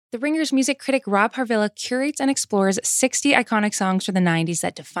The Ringer's music critic Rob Harvilla curates and explores 60 iconic songs from the 90s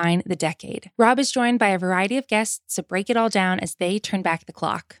that define the decade. Rob is joined by a variety of guests to break it all down as they turn back the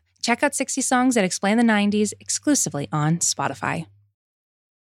clock. Check out 60 Songs That Explain the 90s exclusively on Spotify.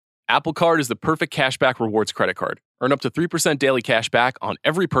 Apple Card is the perfect cashback rewards credit card. Earn up to 3% daily cash back on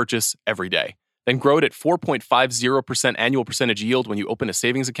every purchase every day. Then grow it at 4.50% annual percentage yield when you open a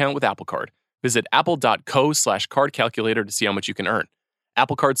savings account with Apple Card. Visit apple.co/card calculator to see how much you can earn.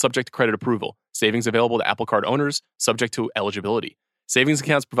 Apple Card subject to credit approval. Savings available to Apple Card owners, subject to eligibility. Savings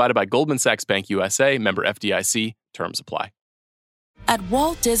accounts provided by Goldman Sachs Bank USA, member FDIC. Terms apply. At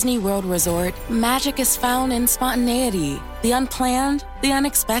Walt Disney World Resort, magic is found in spontaneity, the unplanned, the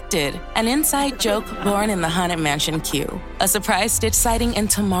unexpected, an inside joke born in the Haunted Mansion queue, a surprise Stitch sighting in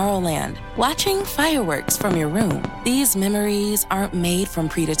Tomorrowland, watching fireworks from your room. These memories aren't made from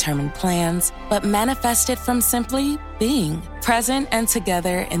predetermined plans, but manifested from simply being present and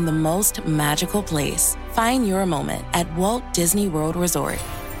together in the most magical place. Find your moment at Walt Disney World Resort.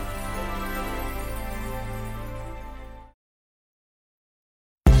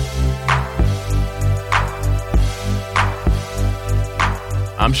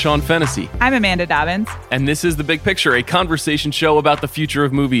 I'm Sean Fennessy. I'm Amanda Dobbins. And this is The Big Picture, a conversation show about the future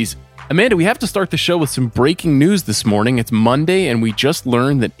of movies. Amanda, we have to start the show with some breaking news this morning. It's Monday, and we just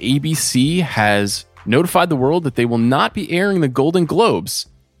learned that ABC has notified the world that they will not be airing the Golden Globes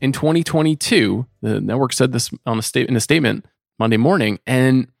in 2022. The network said this in a statement Monday morning,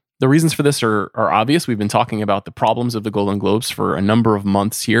 and the reasons for this are obvious. We've been talking about the problems of the Golden Globes for a number of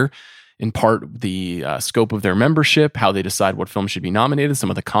months here. In part, the scope of their membership, how they decide what films should be nominated, some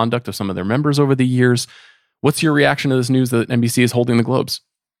of the conduct of some of their members over the years. What's your reaction to this news that NBC is holding the Globes?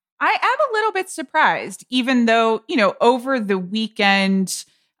 I am a little bit surprised, even though, over the weekend,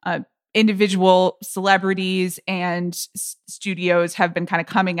 individual celebrities and studios have been kind of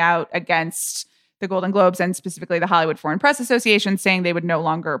coming out against the Golden Globes and specifically the Hollywood Foreign Press Association, saying they would no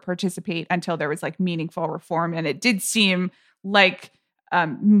longer participate until there was meaningful reform. And it did seem like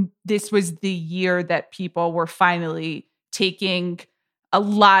this was the year that people were finally taking a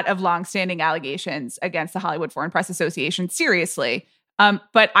lot of longstanding allegations against the Hollywood Foreign Press Association seriously.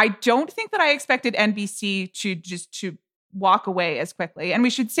 But I don't think that I expected NBC to walk away as quickly. And we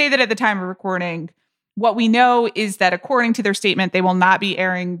should say that at the time of recording, what we know is that according to their statement, they will not be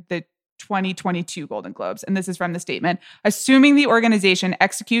airing the 2022 Golden Globes. And this is from the statement. Assuming the organization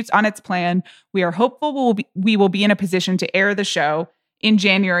executes on its plan, we are hopeful we will be in a position to air the show in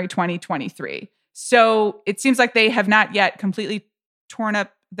January 2023. So it seems like they have not yet completely torn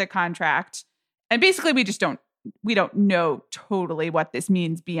up the contract. And basically we don't know totally what this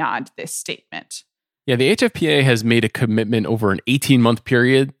means beyond this statement. Yeah, the HFPA has made a commitment over an 18-month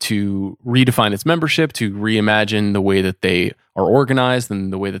period to redefine its membership, to reimagine the way that they are organized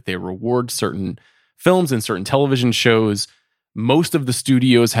and the way that they reward certain films and certain television shows. Most of the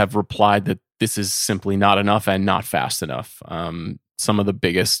studios have replied that this is simply not enough and not fast enough. Some of the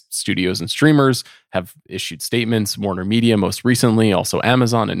biggest studios and streamers have issued statements. Warner Media, most recently, also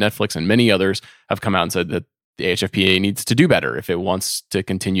Amazon and Netflix and many others have come out and said that the HFPA needs to do better if it wants to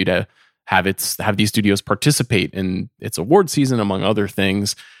continue to have these studios participate in its award season, among other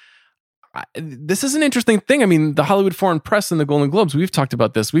things. This is an interesting thing. I mean, the Hollywood Foreign Press and the Golden Globes, we've talked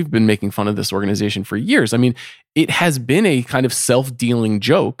about this. We've been making fun of this organization for years. I mean, it has been a kind of self-dealing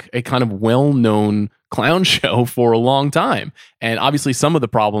joke, a kind of well-known clown show for a long time. And obviously some of the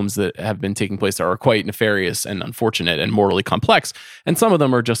problems that have been taking place are quite nefarious and unfortunate and morally complex. And some of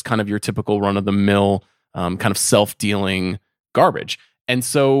them are just kind of your typical run-of-the-mill kind of self-dealing garbage. And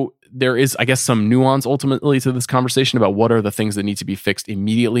so there is, I guess, some nuance ultimately to this conversation about what are the things that need to be fixed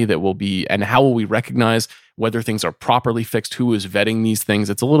immediately that will be, and how will we recognize whether things are properly fixed, who is vetting these things.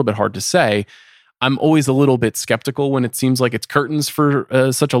 It's a little bit hard to say. I'm always a little bit skeptical when it seems like it's curtains for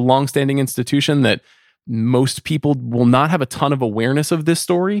such a long-standing institution that most people will not have a ton of awareness of this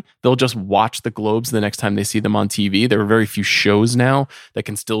story. They'll just watch the Globes the next time they see them on TV. There are very few shows now that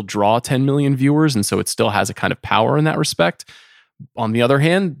can still draw 10 million viewers, and so it still has a kind of power in that respect. On the other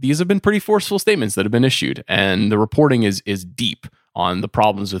hand, these have been pretty forceful statements that have been issued, and the reporting is deep on the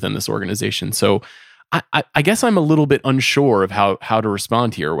problems within this organization. So I guess I'm a little bit unsure of how to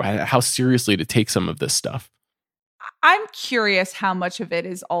respond here, how seriously to take some of this stuff. I'm curious how much of it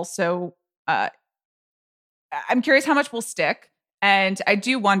is also, I'm curious how much will stick. And I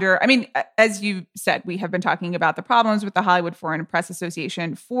do wonder, I mean, as you said, we have been talking about the problems with the Hollywood Foreign Press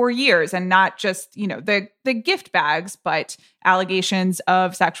Association for years, and not just, the gift bags, but allegations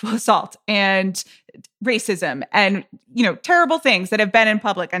of sexual assault and racism and, terrible things that have been in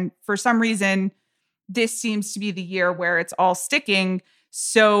public. And for some reason, this seems to be the year where it's all sticking.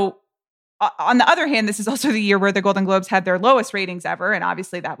 So on the other hand, this is also the year where the Golden Globes had their lowest ratings ever. And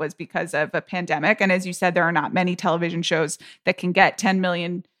obviously that was because of a pandemic. And as you said, there are not many television shows that can get 10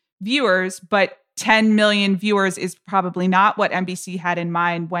 million viewers, but 10 million viewers is probably not what NBC had in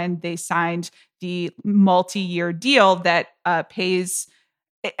mind when they signed the multi-year deal that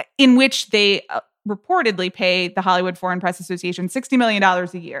in which they reportedly pay the Hollywood Foreign Press Association $60 million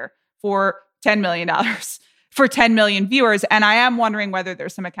a year for $10 million. For 10 million viewers. And I am wondering whether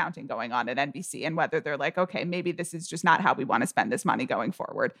there's some accounting going on at NBC and whether they're like, okay, maybe this is just not how we want to spend this money going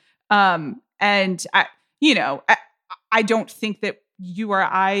forward. And I don't think that you or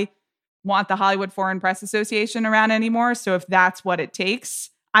I want the Hollywood Foreign Press Association around anymore. So if that's what it takes,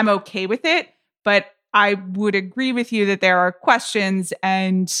 I'm okay with it. But I would agree with you that there are questions,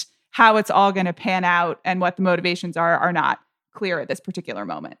 and how it's all going to pan out and what the motivations are not clear at this particular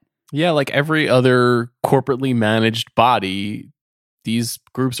moment. Yeah, like every other corporately managed body, these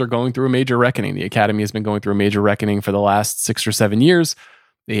groups are going through a major reckoning. The Academy has been going through a major reckoning for the last 6 or 7 years.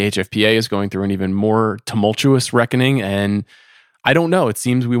 The HFPA is going through an even more tumultuous reckoning. And I don't know. It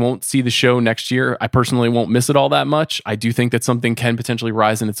seems we won't see the show next year. I personally won't miss it all that much. I do think that something can potentially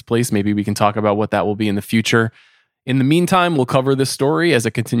rise in its place. Maybe we can talk about what that will be in the future. In the meantime, we'll cover this story as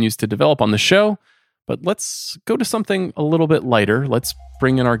it continues to develop on the show. But let's go to something a little bit lighter. Let's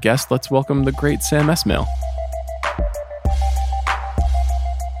bring in our guest. Let's welcome the great Sam Esmail.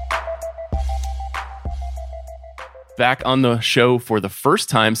 Back on the show for the first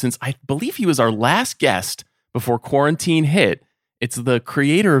time since I believe he was our last guest before quarantine hit. It's the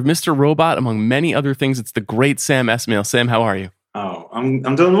creator of Mr. Robot, among many other things. It's the great Sam Esmail. Sam, how are you? Oh,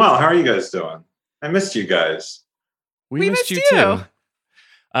 I'm doing well. How are you guys doing? I missed you guys. We missed you too.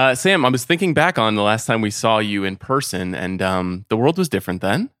 Sam, I was thinking back on the last time we saw you in person, and the world was different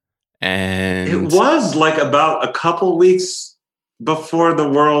then. And it was like about a couple weeks before the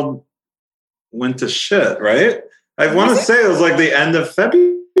world went to shit, right? I want to say it was like the end of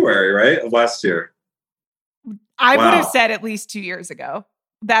February, right, of last year. I would have said at least 2 years ago.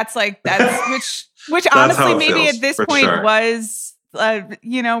 That's which honestly maybe at this point was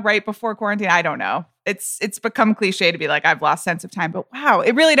right before quarantine. I don't know. It's become cliche to be like, I've lost sense of time, but wow,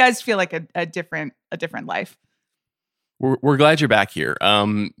 it really does feel like a different life. We're glad you're back here.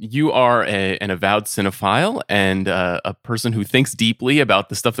 You are an avowed cinephile and a person who thinks deeply about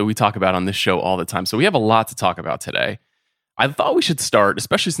the stuff that we talk about on this show all the time. So we have a lot to talk about today. I thought we should start,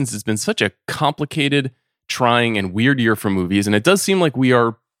 especially since it's been such a complicated, trying, and weird year for movies. And it does seem like we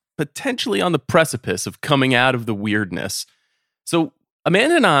are potentially on the precipice of coming out of the weirdness. So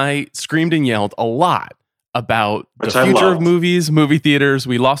Amanda and I screamed and yelled a lot about the future of movies, movie theaters.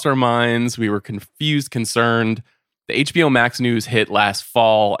 We lost our minds. We were confused, concerned. The HBO Max news hit last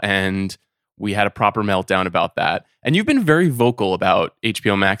fall, and we had a proper meltdown about that. And you've been very vocal about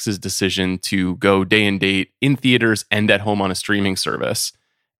HBO Max's decision to go day and date in theaters and at home on a streaming service.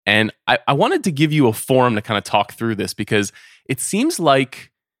 And I wanted to give you a forum to kind of talk through this, because it seems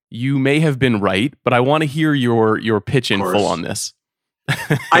like you may have been right, but I want to hear your pitch in full on this.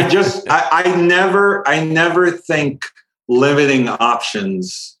 I never think limiting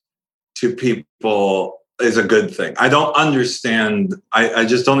options to people is a good thing. I don't understand. I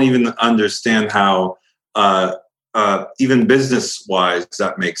just don't even understand how, even business wise,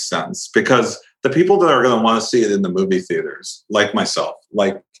 that makes sense, because the people that are going to want to see it in the movie theaters, like myself,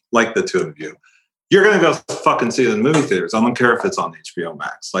 like the two of you, you're going to go fucking see it in movie theaters. I don't care if it's on HBO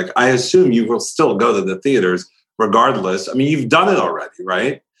Max. Like, I assume you will still go to the theaters regardless. I mean, you've done it already,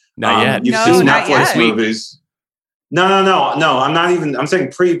 right? Not yet. You've seen Netflix movies. No. I'm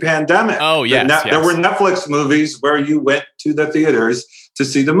saying pre-pandemic. Oh, yes, There were Netflix movies where you went to the theaters to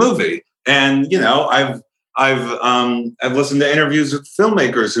see the movie. And, I've listened to interviews with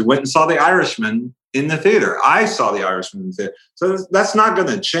filmmakers who went and saw The Irishman in the theater. I saw The Irishman in the theater. So that's not going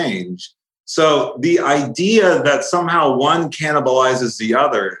to change. So the idea that somehow one cannibalizes the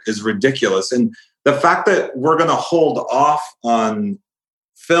other is ridiculous. And the fact that we're going to hold off on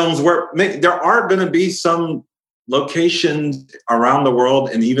films where there are going to be some locations around the world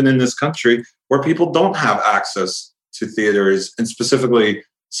and even in this country where people don't have access to theaters, and specifically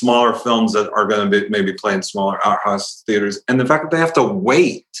smaller films that are going to be maybe playing smaller art house theaters. And the fact that they have to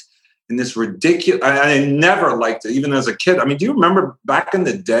wait in this ridiculous, I never liked it, even as a kid. I mean, do you remember back in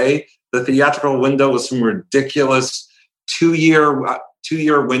the day, the theatrical window was some ridiculous two-year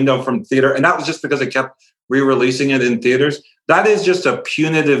window from theater. And that was just because they kept re-releasing it in theaters. That is just a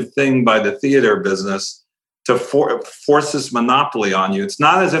punitive thing by the theater business to force this monopoly on you. It's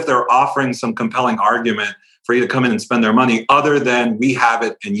not as if they're offering some compelling argument for you to come in and spend their money, other than we have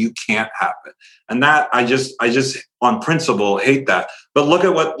it and you can't have it. And that I just on principle hate that. But look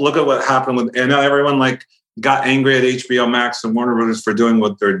at what happened with, and everyone like got angry at HBO Max and Warner Brothers for doing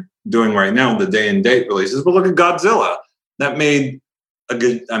what they're doing right now, the day and date releases. But look at Godzilla. That made a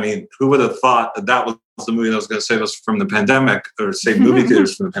good, I mean, who would have thought that was the movie that was going to save us from the pandemic, or save movie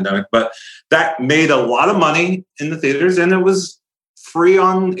theaters from the pandemic? But that made a lot of money in the theaters, and it was free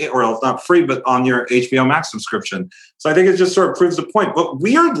on, or not free, but on your HBO Max subscription. So I think it just sort of proves the point. But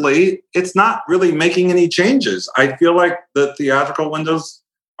weirdly, it's not really making any changes. I feel like the theatrical windows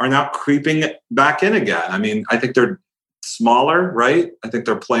are now creeping back in again. I mean, I think they're smaller, right? I think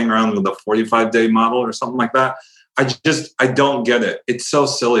they're playing around with a 45-day model or something like that. I don't get it. It's so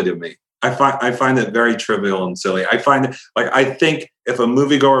silly to me. I find it very trivial and silly. I think if a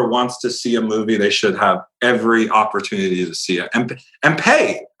moviegoer wants to see a movie, they should have every opportunity to see it and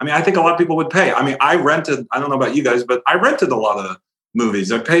pay. I mean, I think a lot of people would pay. I mean, I don't know about you guys, but I rented a lot of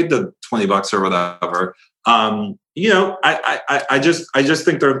movies. I paid the $20 or whatever. I just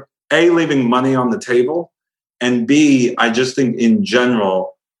think they're leaving money on the table, and B, I just think in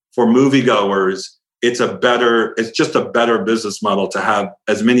general for moviegoers, it's just a better business model to have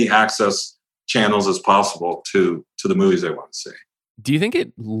as many access channels as possible to the movies they want to see. Do you think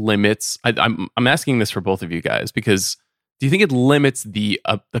it limits? I'm asking this for both of you guys, because do you think it limits the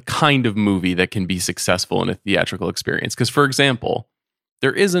kind of movie that can be successful in a theatrical experience? Because, for example,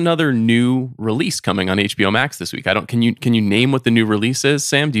 there is another new release coming on HBO Max this week. Can you name what the new release is,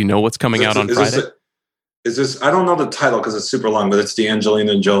 Sam? Do you know what's coming out on Friday? Is this? I don't know the title because it's super long, but it's the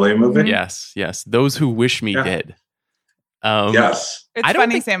Angelina Jolie movie. Yes. Those Who Wish Me Dead. Yes. It's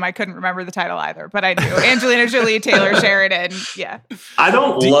funny, Sam. I couldn't remember the title either, but I knew Angelina Jolie, Taylor Sheridan. Yeah. I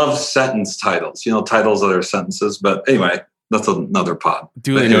don't love sentence titles. Titles that are sentences. But anyway, that's another pod.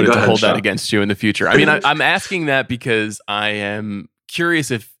 Duly noted to hold that against you in the future. I mean, I'm asking that because I am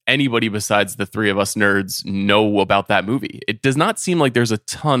curious if anybody besides the three of us nerds know about that movie. It does not seem like there's a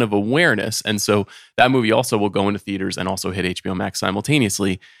ton of awareness. And so that movie also will go into theaters and also hit HBO Max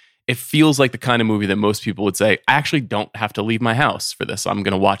simultaneously. It feels like the kind of movie that most people would say, I actually don't have to leave my house for this. I'm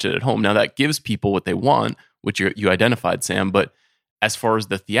going to watch it at home. Now that gives people what they want, which you identified, Sam. But as far as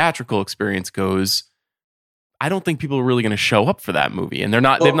the theatrical experience goes, I don't think people are really going to show up for that movie. And they've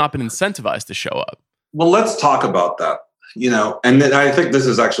not been incentivized to show up. Well, let's talk about that. And I think this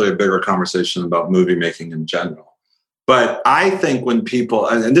is actually a bigger conversation about movie making in general. But I think when people,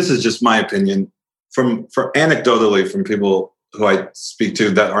 and this is just my opinion, anecdotally from people who I speak to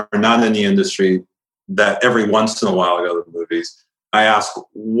that are not in the industry, that every once in a while go to the movies, I ask,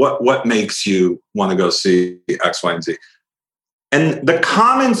 what makes you want to go see X, Y, and Z? And the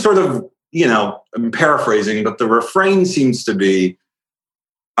common sort of, I'm paraphrasing, but the refrain seems to be,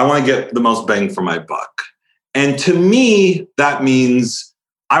 I want to get the most bang for my buck. And to me, that means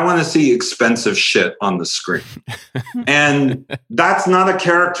I want to see expensive shit on the screen. And that's not a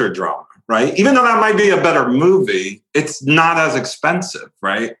character drama, right? Even though that might be a better movie, it's not as expensive,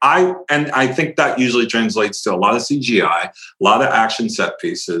 right? I think that usually translates to a lot of CGI, a lot of action set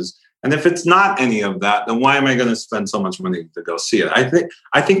pieces. And if it's not any of that, then why am I going to spend so much money to go see it?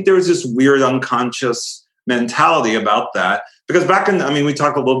 I think there's this weird unconscious mentality about that. Because we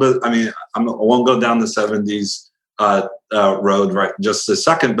talked a little bit, I won't go down the 70s road right just a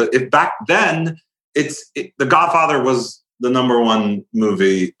second, but if back then, The Godfather was the number one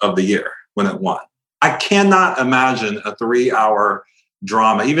movie of the year when it won. I cannot imagine a 3-hour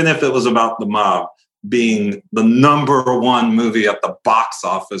drama, even if it was about the mob, being the number one movie at the box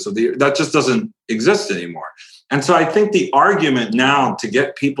office of the year. That just doesn't exist anymore. And so I think the argument now to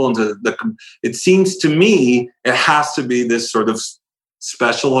get people into it seems to me, it has to be this sort of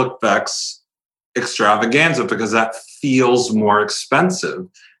special effects extravaganza because that feels more expensive.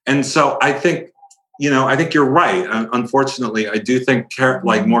 And so I think you're right. Unfortunately, I do think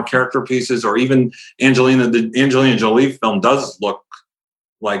more character pieces or even the Angelina Jolie film does look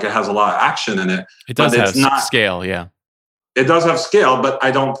like it has a lot of action in it. It does have scale, yeah. It does have scale, but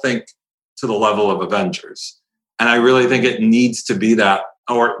I don't think to the level of Avengers. And I really think it needs to be that,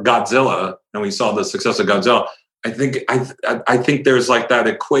 or Godzilla. And we saw the success of Godzilla. I think there's like that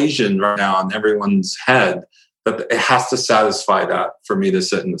equation right now in everyone's head that it has to satisfy that for me to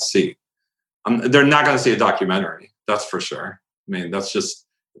sit in the seat. They're not going to see a documentary. That's for sure. I mean, it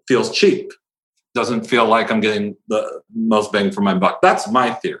feels cheap. Doesn't feel like I'm getting the most bang for my buck. That's my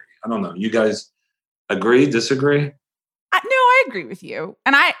theory. I don't know. You guys agree, disagree? No, I agree with you.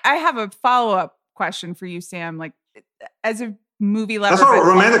 And I have a follow-up question for you, Sam. Like, as a movie lover, that's why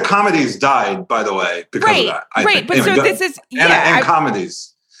romantic comedies died, by the way, because of that. Right, but anyway, so this is and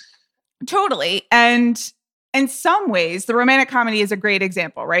comedies totally. And in some ways, the romantic comedy is a great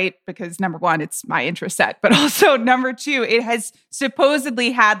example, right? Because number one, it's my interest set, but also number two, it has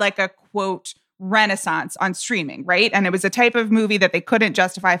supposedly had like a quote renaissance on streaming, right? And it was a type of movie that they couldn't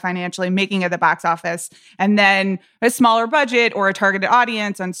justify financially making at the box office. And then a smaller budget or a targeted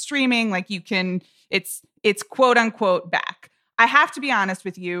audience on streaming, like it's quote unquote back. I have to be honest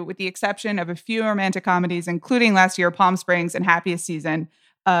with you, with the exception of a few romantic comedies, including last year, Palm Springs and Happiest Season,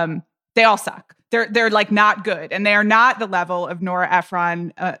 they all suck. They're like not good, and they are not the level of Nora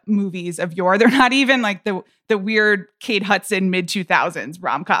Ephron movies of yore. They're not even like the weird Kate Hudson mid-2000s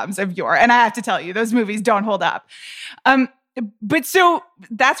rom-coms of yore. And I have to tell you, those movies don't hold up. But so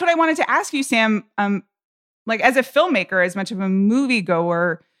that's what I wanted to ask you, Sam. Like as a filmmaker, as much of a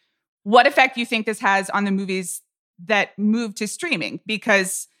moviegoer, what effect you think this has on the movies that move to streaming?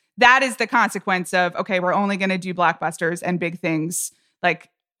 Because that is the consequence of, okay, we're only going to do blockbusters and big things like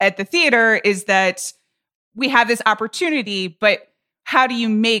at the theater, is that we have this opportunity, but how do you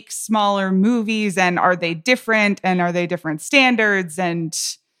make smaller movies, and are they different, and are they different standards? And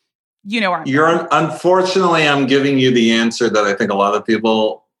unfortunately, I'm giving you the answer that I think a lot of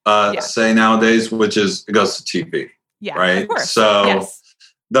people say nowadays, which is it goes to TV. Yeah, right. Of course. So yes.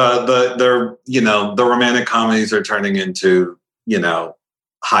 the romantic comedies are turning into,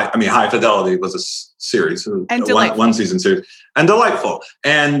 High Fidelity was a series, and one season series, and Delightful,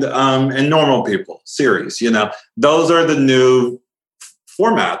 and Normal People series. Those are the new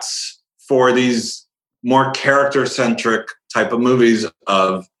formats for these more character-centric type of movies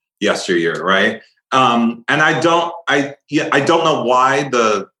of yesteryear, right? And I don't know why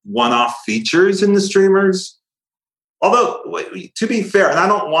the one-off features in the streamers. Although, to be fair, and I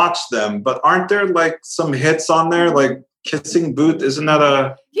don't watch them, but aren't there like some hits on there, like Kissing Booth? Isn't that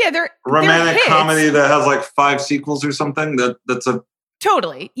a romantic comedy that has like 5 sequels or something? That's a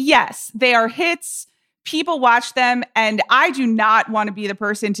totally, yes, they are hits. People watch them, and I do not want to be the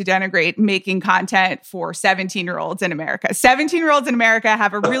person to denigrate making content for 17-year-olds in America. 17-year-olds in America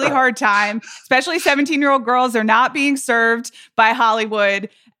have a really hard time, especially 17-year-old girls are not being served by Hollywood.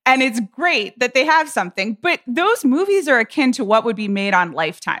 And it's great that they have something, but those movies are akin to what would be made on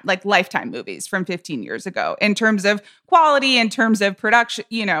Lifetime, like Lifetime movies from 15 years ago, in terms of quality, in terms of production,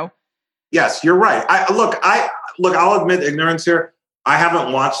 Yes, you're right. I'll admit ignorance here. I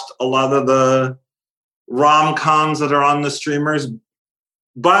haven't watched a lot of the rom-coms that are on the streamers,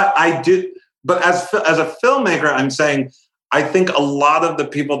 but I do. But as a filmmaker, I'm saying I think a lot of the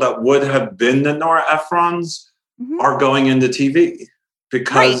people that would have been the Nora Ephrons are going into TV.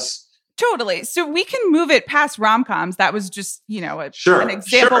 Because totally. So we can move it past rom-coms. That was just, an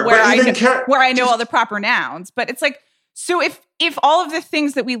example sure. where I know all the proper nouns. But it's like, so if all of the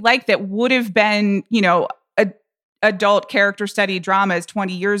things that we like that would have been, adult character study dramas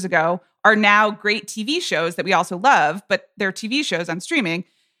 20 years ago are now great TV shows that we also love, but they're TV shows on streaming,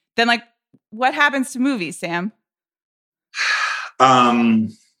 then like what happens to movies, Sam?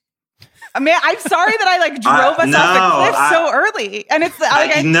 Man, I'm sorry that I drove us off the cliff so early. And it's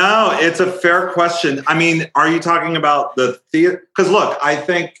it's a fair question. I mean, are you talking about the theater? Because look, I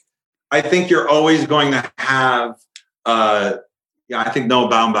think you're always going to have. I think Noah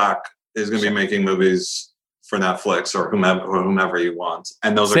Baumbach is going to be making movies for Netflix or whomever he wants,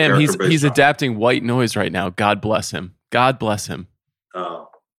 and those Sam, are he's adapting White Noise right now. God bless him. God bless him. Oh,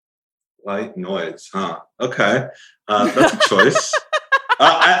 White Noise, huh? Okay, that's a choice.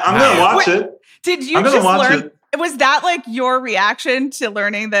 I'm going to watch it. Did you just learn? Was that like your reaction to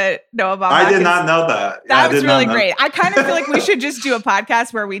learning that Noah Baumbach? I did not know that. That was really great. I kind of feel like we should just do a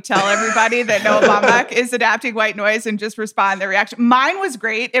podcast where we tell everybody that Noah Baumbach is adapting White Noise and just respond their reaction. Mine was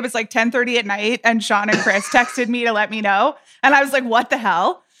great. It was like 10:30 at night, and Sean and Chris texted me to let me know, and I was like, "What the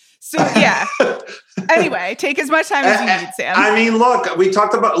hell?" So yeah. Anyway, take as much time as you need, Sam. I mean, look, we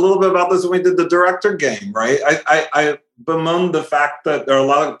talked a little bit about this when we did the director game, right? I bemoan the fact that there are a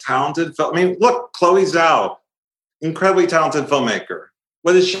lot of talented look, Chloe Zhao, incredibly talented filmmaker.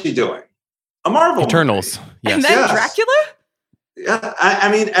 What is she doing? A Marvel Eternals. movie. Yes. And then Dracula? Yeah.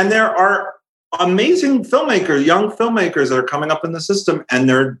 I mean, and there are amazing young filmmakers that are coming up in the system, and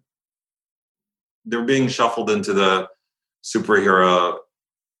they're being shuffled into the superhero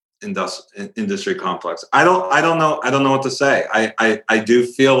industry complex. I don't know what to say. I do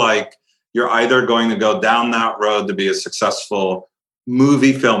feel like you're either going to go down that road to be a successful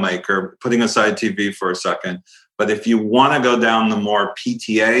movie filmmaker, putting aside TV for a second. But if you want to go down the more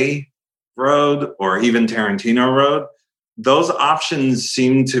PTA road or even Tarantino road, those options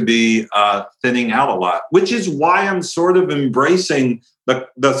seem to be thinning out a lot, which is why I'm sort of embracing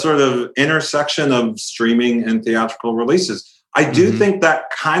the sort of intersection of streaming and theatrical releases. I do think that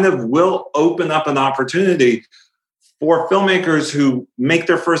kind of will open up an opportunity for filmmakers who make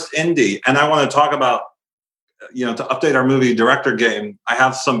their first indie. And I want to talk about, to update our movie director game. I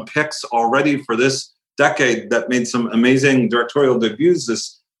have some picks already for this decade that made some amazing directorial debuts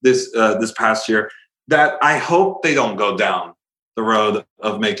this past year that I hope they don't go down the road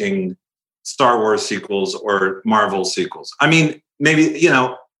of making Star Wars sequels or Marvel sequels. I mean, maybe,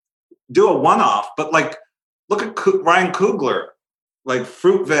 do a one-off, but like, look at Ryan Coogler, like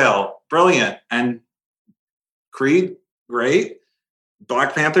Fruitvale, brilliant, and Creed, great,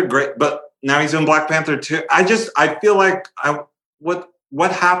 Black Panther, great, but now he's in Black Panther 2. I feel like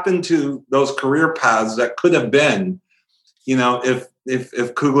what happened to those career paths that could have been, if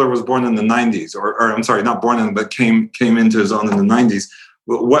Coogler was born in the 90s, or I'm sorry, not born in, but came into his own in the 90s,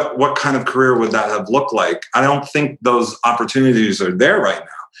 what kind of career would that have looked like? I don't think those opportunities are there right now.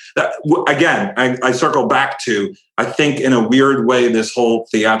 Again, I circle back to, I think in a weird way, this whole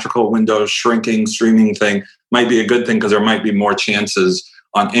theatrical window shrinking, streaming thing might be a good thing because there might be more chances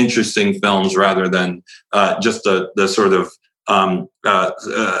on interesting films rather than just the sort of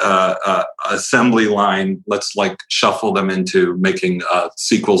assembly line. Let's like shuffle them into making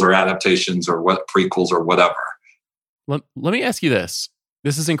sequels or adaptations or prequels or whatever. Let me ask you this.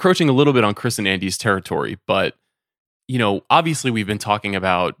 This is encroaching a little bit on Chris and Andy's territory, but obviously we've been talking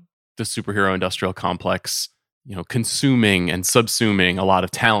about the superhero industrial complex, consuming and subsuming a lot of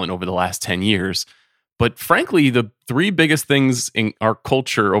talent over the last 10 years. But frankly, the three biggest things in our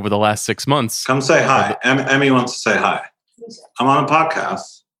culture over the last 6 months. Come say hi. Emmy wants to say hi. I'm on a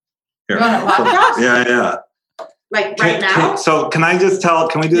podcast. Here. You're on a podcast? Yeah. Like right now? Can I just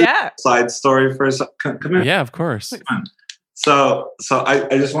can we do a side story for a second? Come here. Yeah, of course. So I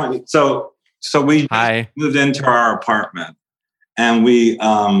just want you, so we moved into our apartment, and we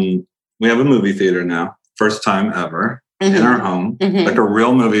have a movie theater now, first time ever in our home, like a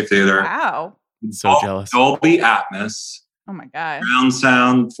real movie theater. Wow, I'm so jealous. Dolby Atmos. Oh my god! Surround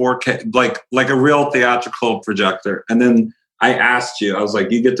sound, 4K, like a real theatrical projector. And then I asked you, I was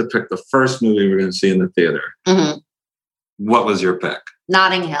like, you get to pick the first movie we're going to see in the theater. Mm-hmm. What was your pick?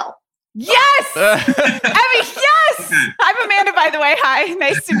 Notting Hill. Yes! Emmy, yes! I'm Amanda, by the way. Hi,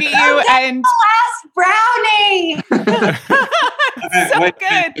 nice to meet you. And the last brownie. So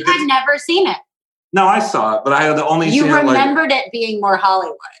good. I've never seen it. No, I saw it, but I had only seen it. You remembered it being more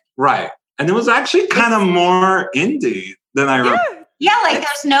Hollywood. Right. And it was actually kind of more indie than I remember. Yeah, like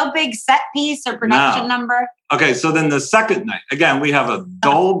there's no big set piece or production number. Okay, so then the second night, again, we have a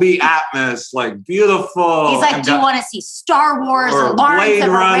Dolby Atmos, like beautiful. He's like, do you want to see Star Wars or Lawrence of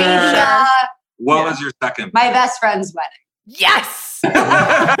Arabia? What was your second? My best friend's wedding. Yes!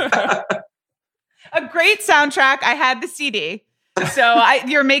 A great soundtrack. I had the CD. So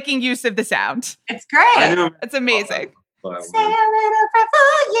you're making use of the sound. It's great. It's amazing. Well,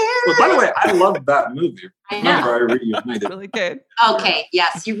 by the way, I love that movie. Remember, I reunited. Really good. Okay,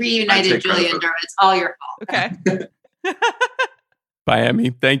 yes, you reunited Julia and Dermot. It's all your fault. Okay. Bye,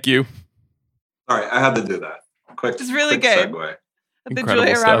 Emmy. Thank you. All right, I had to do that. Quick. It's really good. Segue. At the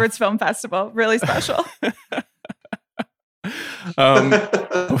Julia Roberts Film Festival. Really special.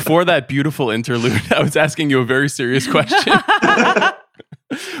 Before that beautiful interlude, I was asking you a very serious question,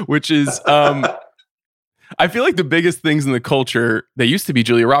 which is, I feel like the biggest things in the culture, they used to be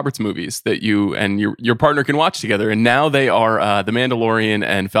Julia Roberts movies that you and your partner can watch together. And now they are The Mandalorian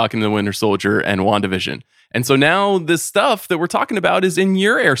and Falcon and the Winter Soldier and WandaVision. And so now this stuff that we're talking about is in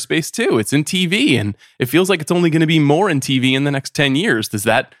your airspace too. It's in TV, and it feels like it's only going to be more in TV in the next 10 years. Does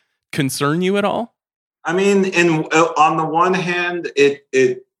that concern you at all? I mean, on the one hand,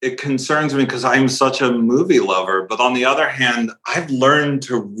 it concerns me because I'm such a movie lover. But on the other hand, I've learned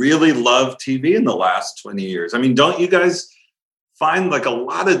to really love TV in the last 20 years. I mean, don't you guys find like a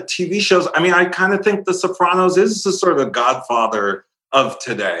lot of TV shows? I mean, I kind of think The Sopranos is the sort of godfather of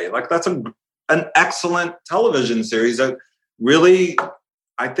today. Like that's an excellent television series that really,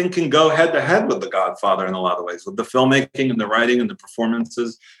 I think, can go head to head with The Godfather in a lot of ways, with the filmmaking and the writing and the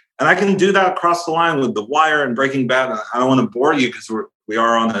performances. And I can do that across the line with The Wire and Breaking Bad. I don't want to bore you because we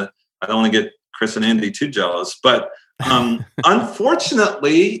are on a, I don't want to get Chris and Andy too jealous, but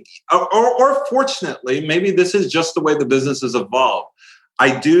unfortunately, or fortunately, maybe this is just the way the business has evolved.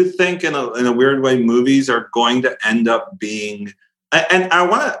 I do think in a weird way, movies are going to end up being, and I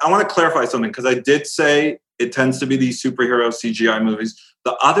want to clarify something, because I did say it tends to be these superhero CGI movies.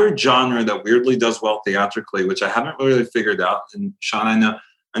 The other genre that weirdly does well theatrically, which I haven't really figured out, and Sean,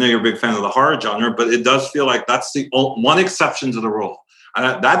 I know you're a big fan of the horror genre, but it does feel like that's the one exception to the rule.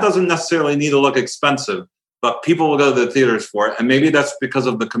 And that doesn't necessarily need to look expensive, but people will go to the theaters for it. And maybe that's because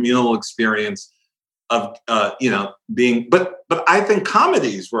of the communal experience being, but I think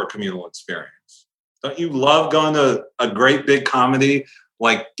comedies were a communal experience. Don't you love going to a great big comedy?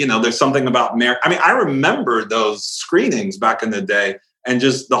 Like, there's something about I remember those screenings back in the day, and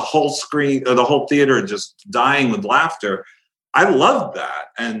just the whole screen or the whole theater just dying with laughter. I loved that.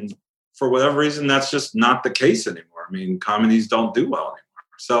 And for whatever reason, that's just not the case anymore. I mean, comedies don't do well anymore.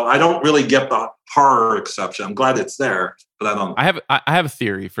 So I don't really get the horror exception. I'm glad it's there, but I don't. I have a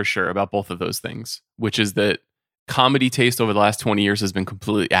theory for sure about both of those things, which is that comedy taste over the last 20 years has been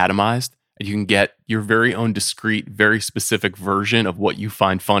completely atomized. And you can get your very own discrete, very specific version of what you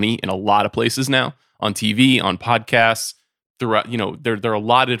find funny in a lot of places now, on TV, on podcasts, throughout. There are a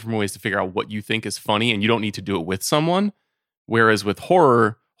lot of different ways to figure out what you think is funny, and you don't need to do it with someone. Whereas with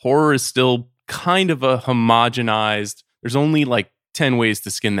horror is still kind of a homogenized. There's only like 10 ways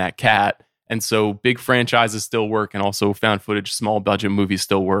to skin that cat. And so big franchises still work, and also found footage, small budget movies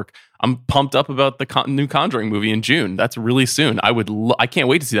still work. I'm pumped up about the new Conjuring movie in June. That's really soon. I can't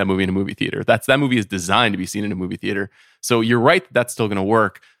wait to see that movie in a movie theater. That movie is designed to be seen in a movie theater. So you're right, that's still going to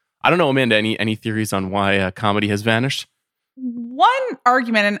work. I don't know, Amanda, any theories on why comedy has vanished? One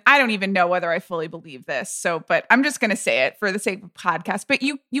argument, and I don't even know whether I fully believe this, but I'm just going to say it for the sake of podcast. But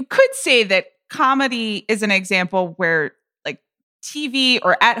you could say that comedy is an example where TV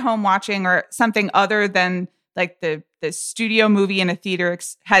or at home watching or something other than like the studio movie in a theater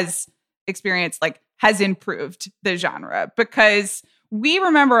has improved the genre, because we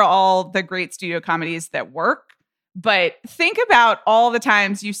remember all the great studio comedies that work. But think about all the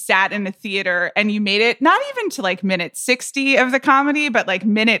times you sat in a theater and you made it not even to like minute 60 of the comedy, but like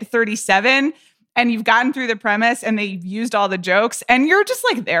minute 37. And you've gotten through the premise and they've used all the jokes, and you're just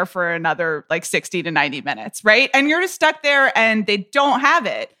like there for another like 60 to 90 minutes, right? And you're just stuck there and they don't have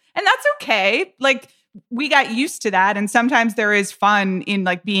it. And that's okay. Like, we got used to that. And sometimes there is fun in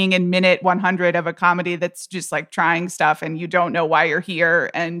like being in minute 100 of a comedy that's just like trying stuff and you don't know why you're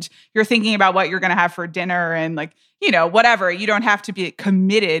here and you're thinking about what you're going to have for dinner and like, whatever. You don't have to be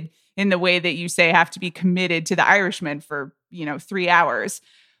committed in the way that you have to be committed to The Irishman for, 3 hours.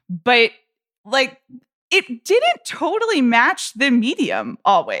 But like, it didn't totally match the medium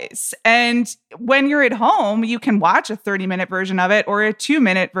always. And when you're at home, you can watch a 30-minute version of it or a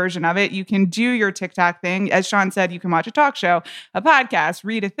 2-minute version of it. You can do your TikTok thing. As Sean said, you can watch a talk show, a podcast,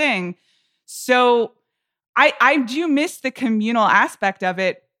 read a thing. So I do miss the communal aspect of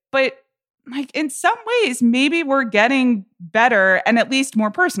it. But like, in some ways, maybe we're getting better and at least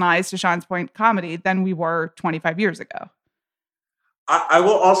more personalized, to Sean's point, comedy than we were 25 years ago. I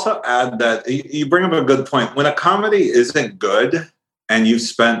will also add that you bring up a good point. When a comedy isn't good and you've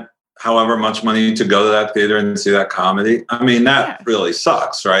spent however much money to go to that theater and see that comedy, I mean, that really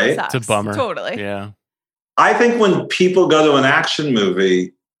sucks, right? It's a bummer. Totally. Yeah. I think when people go to an action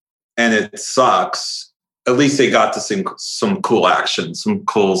movie and it sucks, at least they got to see some cool action, some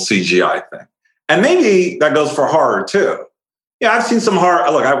cool CGI thing. And maybe that goes for horror too. Yeah, I've seen some horror.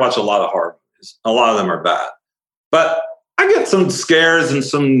 Look, I watch a lot of horror movies. A lot of them are bad. But I get some scares and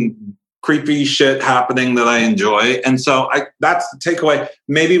some creepy shit happening that I enjoy. And so that's the takeaway.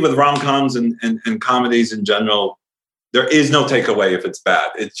 Maybe with rom-coms and comedies in general, there is no takeaway if it's bad.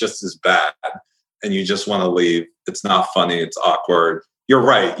 It just is bad. And you just want to leave. It's not funny. It's awkward. You're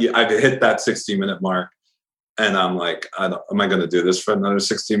right. I've hit that 60-minute mark. And I'm like, am I going to do this for another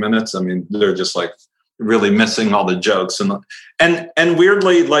 60 minutes? I mean, they're just like really missing all the jokes. And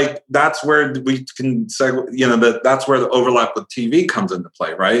weirdly, like, that's where we can say, that's where the overlap with TV comes into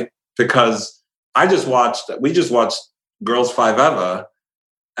play, right? Because we just watched Girls Five Eva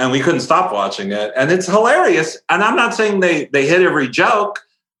and we couldn't stop watching it. And it's hilarious. And I'm not saying they hit every joke,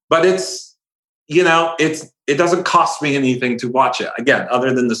 but it's, it doesn't cost me anything to watch it. Again,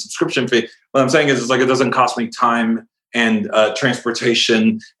 other than the subscription fee, what I'm saying is like, it doesn't cost me time and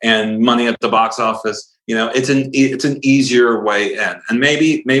transportation and money at the box office. It's an easier way in. And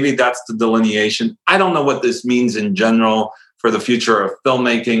maybe that's the delineation. I don't know what this means in general for the future of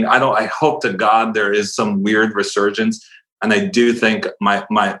filmmaking. I hope to God there is some weird resurgence. And I do think my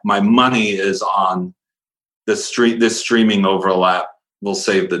money is on this streaming overlap will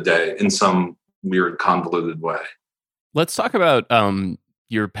save the day in some weird convoluted way. Let's talk about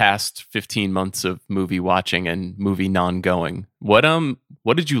your past 15 months of movie watching and movie non-going. What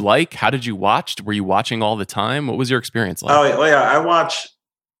did you like? How did you watch? Were you watching all the time? What was your experience like? Oh yeah,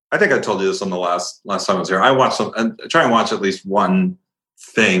 I think I told you this on the last time I was here. I try and watch at least one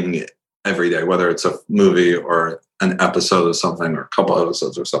thing every day, whether it's a movie or an episode of something or a couple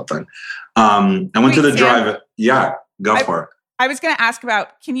episodes or something. I went to the drive. Yeah, go for it. I was going to ask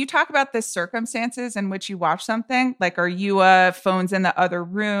about, can you talk about the circumstances in which you watch something? Like, are you phones in the other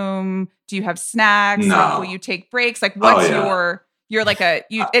room? Do you have snacks? No. Like, will you take breaks? Like, what's you're like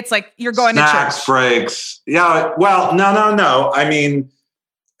it's like you're going snacks, to church. breaks. Yeah. Well, no. I mean,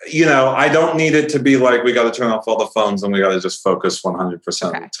 I don't need it to be like, we got to turn off all the phones and we got to just focus 100% of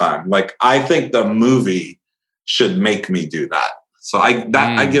the time. Like, I think the movie should make me do that. So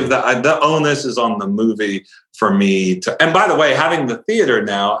I give that, the onus is on the movie for me to, and by the way, having the theater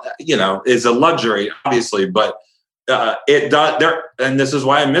now, is a luxury, obviously, but it does there. And this is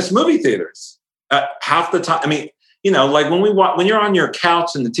why I miss movie theaters half the time. I mean, like when you're on your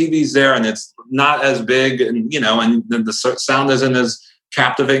couch and the TV's there and it's not as big and, and the sound isn't as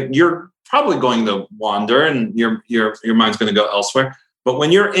captivating, you're probably going to wander and your mind's going to go elsewhere. But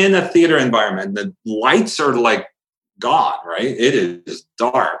when you're in a theater environment, the lights are like gone, right? It is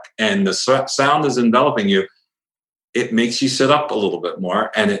dark and the sound is enveloping you. It makes you sit up a little bit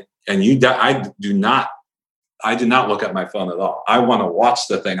more. And I do not look at my phone at all. I want to watch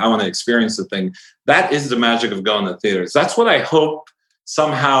the thing. I want to experience the thing. That is the magic of going to theaters. That's what I hope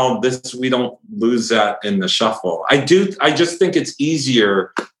somehow we don't lose that in the shuffle. I just think it's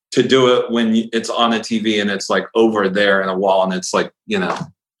easier to do it when it's on a TV and it's like over there in a wall and it's like,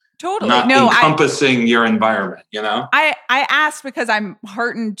 totally not encompassing your environment, I asked because I'm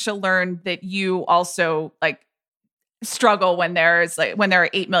heartened to learn that you also like struggle when there are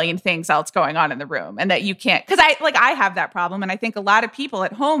 8 million things else going on in the room and that you can't, because I have that problem. And I think a lot of people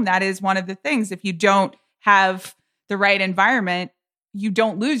at home, that is one of the things. If you don't have the right environment, you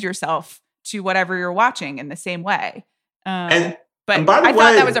don't lose yourself to whatever you're watching in the same way. But I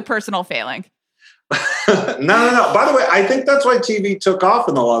thought that was a personal failing. No. By the way, I think that's why TV took off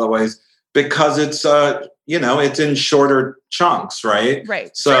in a lot of ways, because it's, it's in shorter chunks, right?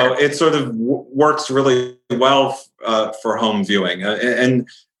 Right. So it sort of works really well for home viewing.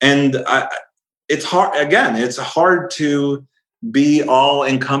 It's hard, again, it's hard to be all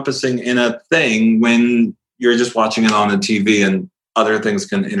encompassing in a thing when you're just watching it on the TV and other things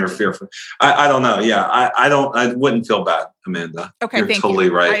can interfere. I don't know. Yeah, I wouldn't feel bad, Amanda. Okay, you're totally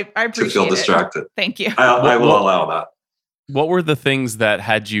right. I appreciate to feel distracted. Thank you. I will allow that. What were the things that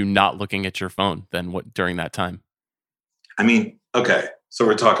had you not looking at your phone then during that time? I mean, okay, so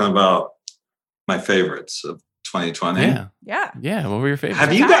we're talking about my favorites of 2020. Yeah. What were your favorites?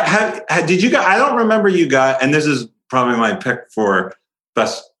 Have you got? Did you guys? I don't remember you got. And this is probably my pick for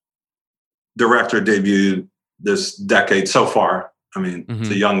best director debut this decade so far. I mean, It's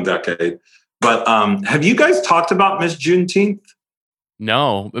a young decade. But have you guys talked about Miss Juneteenth?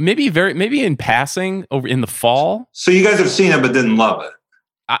 No, but maybe in passing over in the fall. So you guys have seen it but didn't love it.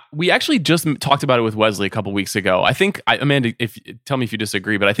 We actually just talked about it with Wesley a couple weeks ago. I think, Amanda, tell me if you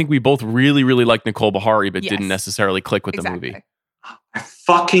disagree, but I think we both really, really liked Nicole Bahari, but didn't necessarily click with the movie. I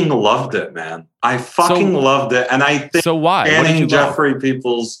fucking loved it, man. I fucking loved it. And I think why? Anning Jeffrey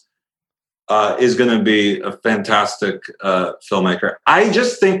Peoples is going to be a fantastic filmmaker. I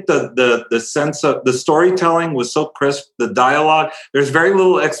just think the sense of the storytelling was so crisp. The dialogue, there's very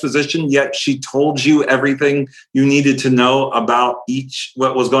little exposition, yet she told you everything you needed to know about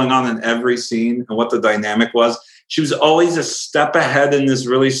what was going on in every scene and what the dynamic was. She was always a step ahead in this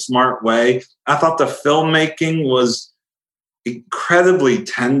really smart way. I thought the filmmaking was incredibly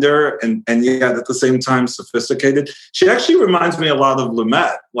tender and yet at the same time sophisticated. She actually reminds me a lot of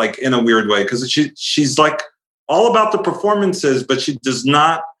Lumet, like in a weird way, because she's like all about the performances, but she does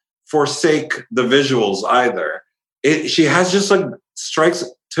not forsake the visuals either. She has just like strikes,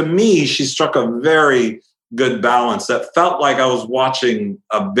 to me, she struck a very good balance that felt like I was watching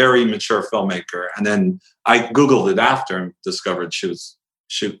a very mature filmmaker. And then I Googled it after and discovered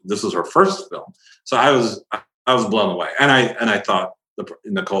this was her first film. So I was blown away. And I thought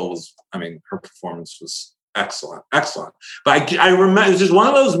Nicole was, her performance was excellent. But I remember, it was just one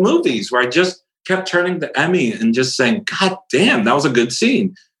of those movies where I just kept turning to Emmy and just saying, God damn, that was a good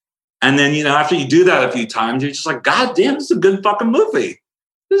scene. And then, after you do that a few times, you're just like, God damn, this is a good fucking movie.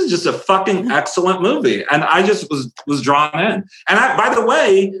 This is just a fucking excellent movie. And I just was drawn in. And by the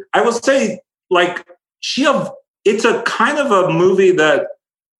way, I will say, like, it's a kind of a movie that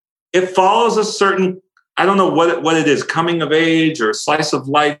it follows a certain, I don't know what it is, coming of age or slice of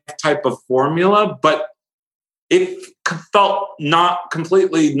life type of formula, but it felt not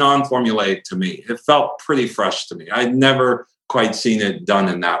completely non-formulaic to me. It felt pretty fresh to me. I'd never quite seen it done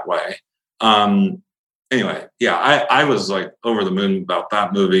in that way. Anyway, yeah, I was like over the moon about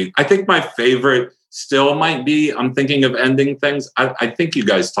that movie. I think my favorite still might be I'm Thinking of Ending Things. I think you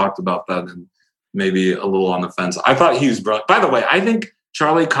guys talked about that and maybe a little on the fence. I thought he was brilliant. By the way, I think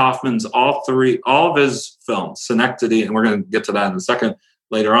Charlie Kaufman's all of his films, Synecdoche, and we're going to get to that in a second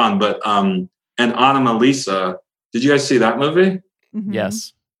later on. But and Anomalisa, did you guys see that movie? Mhm.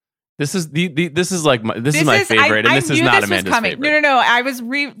 Yes. This is this is my favorite, and this is not Amanda's favorite. No. I was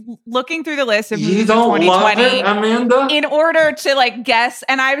looking through the list of movies You don't of 2020 love it, Amanda? in order to like guess,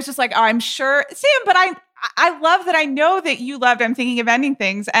 and I was just like, oh, I'm sure, Sam, but I love that I know that you loved I'm Thinking of Ending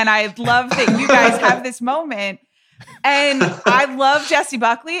Things, and I love that you guys have this moment. And I love Jessie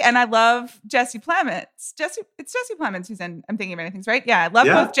Buckley, and I love Jesse Plemons. It's Jesse Plemons who's in I'm Thinking of Ending Things, right? Yeah, I love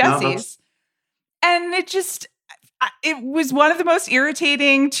both Jessies. And it was one of the most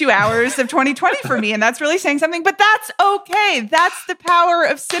irritating 2 hours of 2020 for me, and that's really saying something, but that's okay. That's the power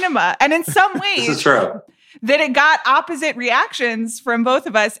of cinema. And in some ways, This is true. that it got opposite reactions from both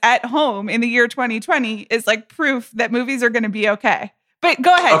of us at home in the year 2020 is like proof that movies are going to be okay. But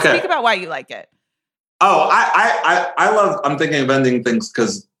go ahead, speak about why you like it. Oh, I love I'm Thinking of Ending Things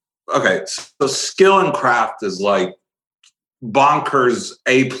because, okay, so skill and craft is like bonkers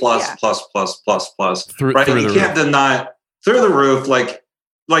A+++++. Right? You can't deny through the roof. Like,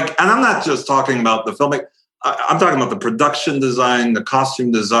 and I'm not just talking about the filming. I'm talking about the production design, the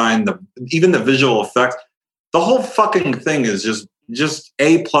costume design, even the visual effects. The whole fucking thing is just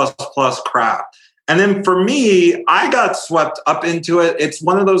A++ crap. And then for me, I got swept up into it. It's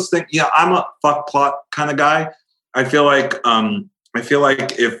one of those things. Yeah, I'm a fuck plot kind of guy. I feel like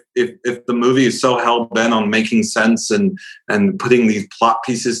if the movie is so hell bent on making sense and putting these plot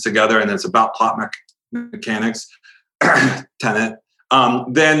pieces together, and it's about plot mechanics, Tenet,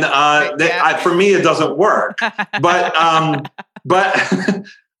 then for me it doesn't work. But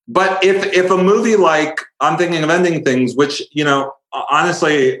if a movie like I'm Thinking of Ending Things, which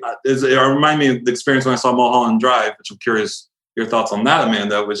honestly it reminded me of the experience when I saw Mulholland Drive, which I'm curious your thoughts on that,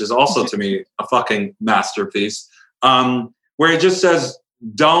 Amanda, which is also to me a fucking masterpiece. Where it just says,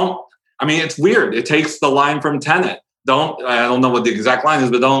 it's weird. It takes the line from Tenet. I don't know what the exact line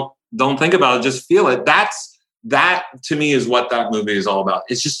is, but don't think about it. Just feel it. That to me is what that movie is all about.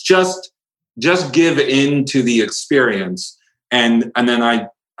 It's just give in to the experience. And then I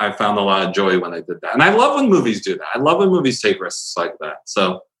found a lot of joy when I did that. And I love when movies do that. I love when movies take risks like that.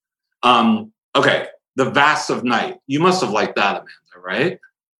 So, okay. The Vast of Night. You must have liked that, Amanda, right?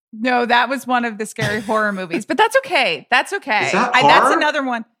 No, that was one of the scary horror movies, but that's okay. That's okay. Is that horror? That's another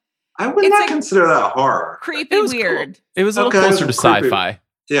one. I would not consider that horror. Creepy, weird. Cool. It was a little closer to sci-fi.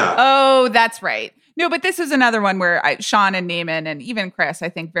 Yeah. Oh, that's right. No, but this is another one where Sean and Naaman and even Chris, I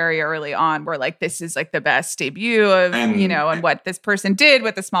think very early on, were like, this is like the best debut of, and what this person did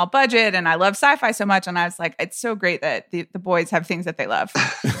with a small budget. And I love sci-fi so much. And I was like, it's so great that the boys have things that they love.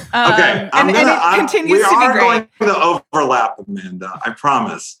 Okay. And it continues to be great. We are going to overlap, Amanda. I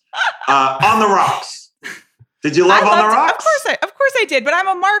promise. On the Rocks. Did you love On the Rocks? Of course I did, but I'm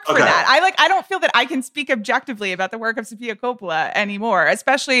a mark for that. I don't feel that I can speak objectively about the work of Sofia Coppola anymore,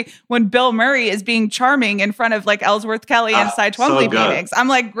 especially when Bill Murray is being charming in front of like Ellsworth Kelly and Cy Twombly paintings. I'm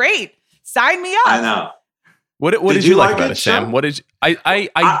like, great, sign me up. I know. What did you like about it, Sam? What did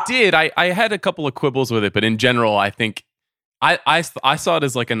I did? I had a couple of quibbles with it, but in general, I think I saw it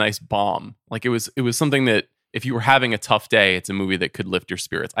as like a nice balm. Like it was something that if you were having a tough day, it's a movie that could lift your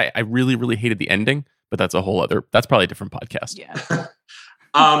spirits. I really, really hated the ending. But that's probably a different podcast. Yeah.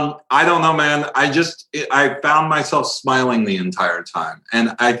 I don't know, man. I found myself smiling the entire time.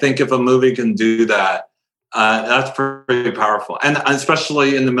 And I think if a movie can do that, that's pretty powerful. And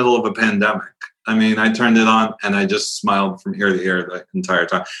especially in the middle of a pandemic. I mean, I turned it on and I just smiled from ear to ear the entire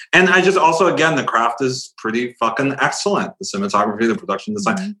time. And I just also, again, the craft is pretty fucking excellent. The cinematography, the production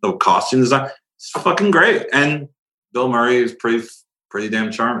design, the costume design, it's fucking great. And Bill Murray is pretty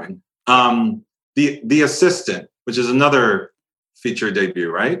damn charming. The Assistant, which is another feature debut,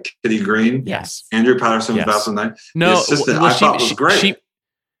 right? Kitty Green. Yes. Andrew Patterson with Vast of Night. No, The Assistant, I thought was great.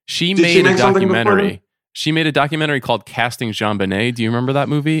 She made a documentary. She made a documentary called Casting JonBenet. Do you remember that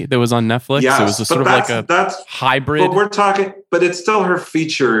movie that was on Netflix? Yes, it was sort of like a hybrid. But it's still her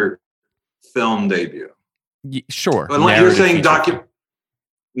feature film debut. Sure. Unless you're saying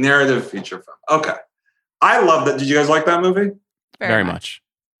narrative feature film. Okay. I love that. Did you guys like that movie? Very much.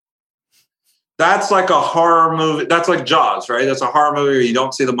 That's like a horror movie. That's like Jaws, right? That's a horror movie where you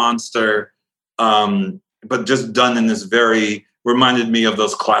don't see the monster, but just done in this reminded me of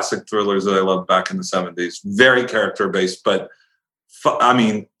those classic thrillers that I loved back in the 70s. Very character-based, but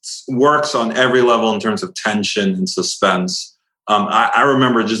works on every level in terms of tension and suspense. I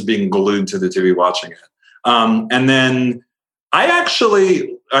remember just being glued to the TV watching it. And then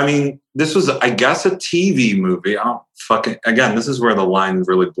this was, I guess, a TV movie. This is where the lines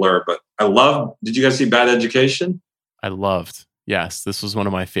really blur, but did you guys see Bad Education? I loved. Yes, this was one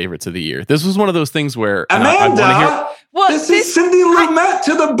of my favorites of the year. This was one of those things where Amanda, this is Cindy Lumet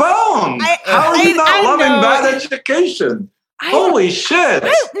to the bone. How are you not loving Bad Education? Holy shit!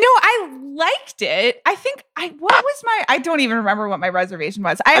 I liked it. I think I don't even remember what my reservation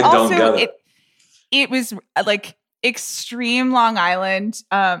was. It was like extreme Long Island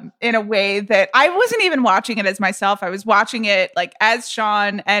in a way that I wasn't even watching it as myself. I was watching it like as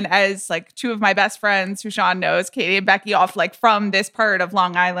Sean and as like two of my best friends who Sean knows, Katie and Becky, off like from this part of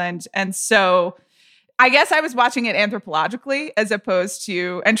Long Island. And so I guess I was watching it anthropologically as opposed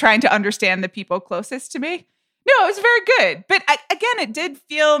to and trying to understand the people closest to me. No, it was very good. But again, it did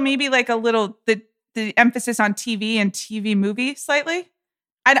feel maybe like a little the emphasis on TV and TV movie slightly.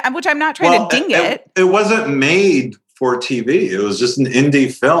 Which I'm not trying to ding it. It wasn't made for TV. It was just an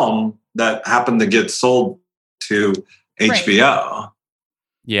indie film that happened to get sold to HBO. Right.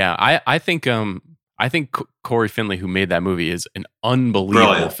 Yeah, I think Corey Finley, who made that movie, is an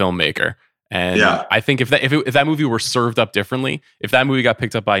unbelievable filmmaker. And I think if that movie were served up differently, if that movie got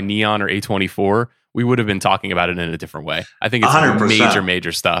picked up by Neon or A24, we would have been talking about it in a different way. I think it's 100%.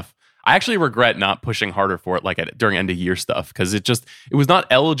 major stuff. I actually regret not pushing harder for it during end of year stuff because it was not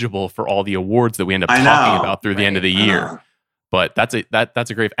eligible for all the awards that we end up talking about through the end of the year. But that's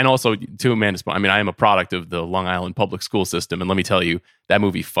a great, and also to Amanda's point, I mean, I am a product of the Long Island public school system, and let me tell you, that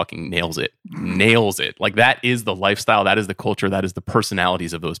movie fucking nails it. Like that is the lifestyle, that is the culture, that is the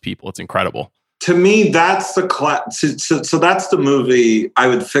personalities of those people. It's incredible. To me, that's so that's the movie I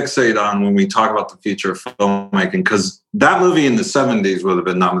would fixate on when we talk about the future of filmmaking, because that movie in the 70s would have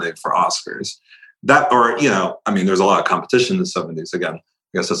been nominated for Oscars. There's a lot of competition in the 70s. Again, I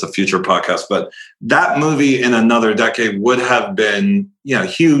guess that's a future podcast, but that movie in another decade would have been,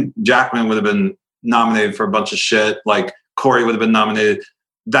 Hugh Jackman would have been nominated for a bunch of shit. Like Corey would have been nominated.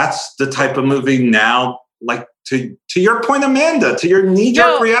 That's the type of movie now, like to your point, Amanda, to your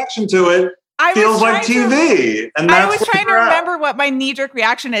knee-jerk reaction to it. Feels like TV. I was trying to remember what my knee-jerk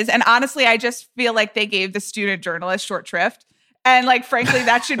reaction is. And honestly, I just feel like they gave the student journalist short shrift. And like, frankly,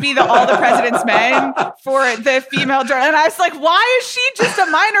 that should be All the President's Men for the female journalist. And I was like, why is she just a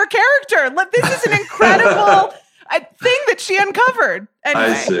minor character? Look, this is an incredible thing that she uncovered. Anyway,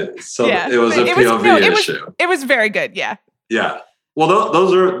 I see. So it was a POV issue. It was very good. Yeah. Yeah. Well,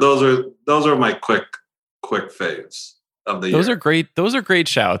 those are my quick faves of the year. Those are great. Those are great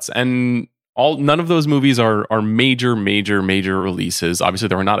shouts. And none of those movies are major releases. Obviously,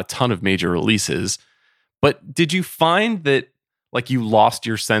 there were not a ton of major releases. But did you find that like you lost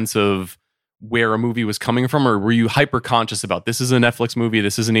your sense of where a movie was coming from, or were you hyper conscious about this is a Netflix movie,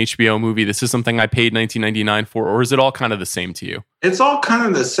 this is an HBO movie, this is something I paid $19.99 for, or is it all kind of the same to you? It's all kind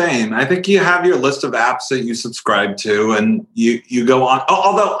of the same. I think you have your list of apps that you subscribe to, and you go on.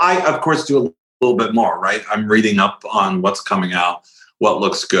 Although I, of course, do a little bit more. Right, I'm reading up on what's coming out, what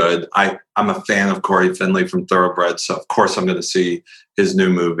looks good. I'm a fan of Corey Finley from Thoroughbred, so of course I'm going to see his new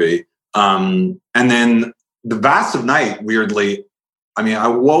movie. And then The Vast of Night, weirdly, I mean, I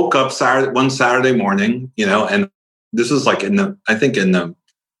woke up one Saturday morning, and this was like in the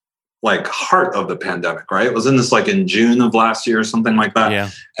like heart of the pandemic, right? It was in this like in June of last year or something like that. Yeah.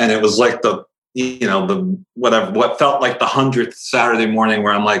 And it was like what felt like the 100th Saturday morning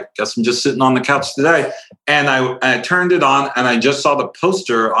where I'm like, guess I'm just sitting on the couch today. And I turned it on and I just saw the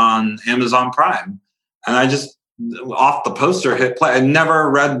poster on Amazon Prime. And I just, off the poster, hit play. I never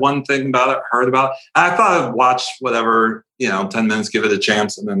read one thing about it, heard about it. And I thought I'd watch whatever, 10 minutes, give it a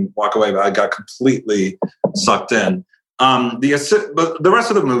chance and then walk away. But I got completely sucked in. But the rest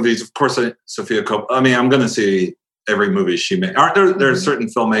of the movies, of course, Sofia Coppola, I mean, I'm going to see every movie she made. Aren't there are certain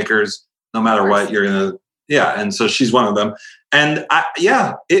filmmakers, no matter what, you're going to, and so she's one of them. And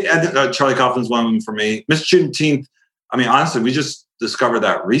Charlie Kaufman's one of them for me. Miss Juneteenth, I mean, honestly, we just discovered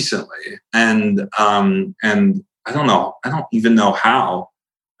that recently. And I don't know. I don't even know how.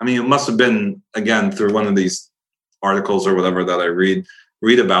 I mean, it must have been, again, through one of these articles or whatever that I read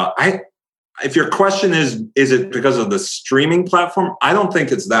about. If your question is it because of the streaming platform? I don't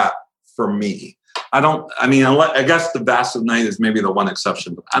think it's that for me. I guess The Vast of Night is maybe the one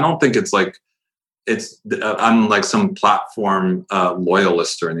exception, but I don't think it's like I'm like some platform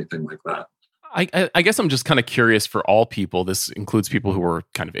loyalist or anything like that. I guess I'm just kind of curious for all people. This includes people who are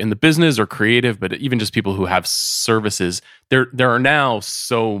kind of in the business or creative, but even just people who have services. There are now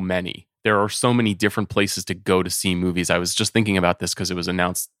so many. There are so many different places to go to see movies. I was just thinking about this because it was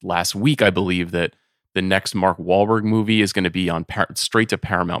announced last week, I believe, that the next Mark Wahlberg movie is going to be on straight to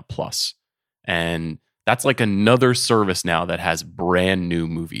Paramount Plus. And that's like another service now that has brand new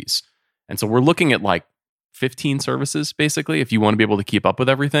movies. And so we're looking at like 15 services, basically, if you want to be able to keep up with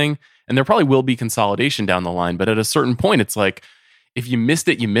everything. And there probably will be consolidation down the line. But at a certain point, it's like, if you missed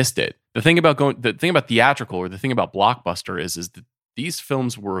it, you missed it. The thing about theatrical, or the thing about Blockbuster is that these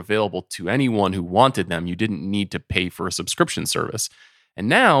films were available to anyone who wanted them. You didn't need to pay for a subscription service. And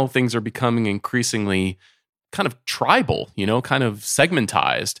now things are becoming increasingly kind of tribal, kind of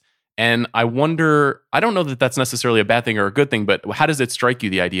segmentized. And I wonder, I don't know that that's necessarily a bad thing or a good thing, but how does it strike you,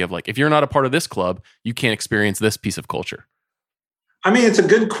 the idea of like, if you're not a part of this club, you can't experience this piece of culture? I mean, it's a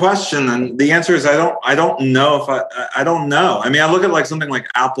good question, and the answer is I don't know if I don't know. I mean, I look at like something like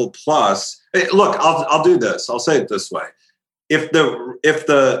Apple Plus. Hey, look, I'll do this. I'll say it this way: if the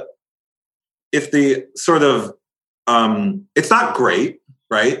sort of it's not great,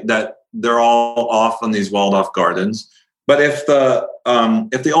 right, that they're all off on these walled off gardens, but if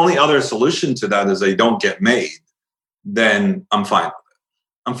the only other solution to that is they don't get made, then I'm fine with it.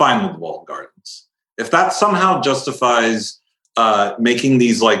 I'm fine with walled gardens. If that somehow justifies making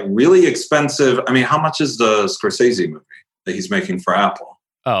these like really expensive. I mean, how much is the Scorsese movie that he's making for Apple?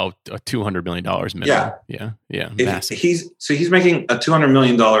 Oh, $200 million minimum. Yeah. Massive. He's making a $200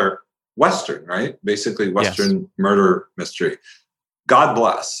 million Western, right? Basically Western murder mystery. God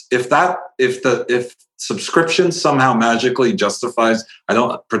bless. If subscription somehow magically justifies, I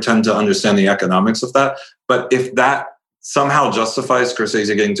don't pretend to understand the economics of that, but if that somehow justifies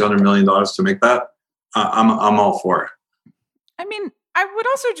Scorsese getting $200 million to make that, I'm all for it. I mean, I would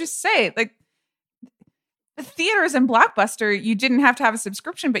also just say, like, the theaters and Blockbuster, you didn't have to have a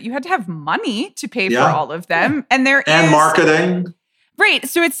subscription, but you had to have money to pay for all of them. And marketing. Right.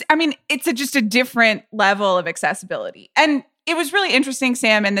 So it's just a different level of accessibility. And it was really interesting,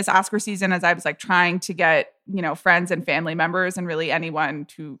 Sam, in this Oscar season, as I was like trying to get, friends and family members and really anyone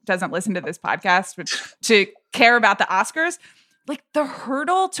who doesn't listen to this podcast to care about the Oscars, like the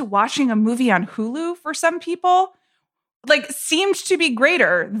hurdle to watching a movie on Hulu for some people like seemed to be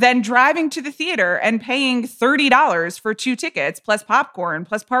greater than driving to the theater and paying $30 for 2 tickets plus popcorn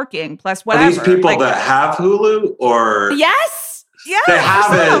plus parking plus whatever. Are these people that have Hulu or yes, yeah, they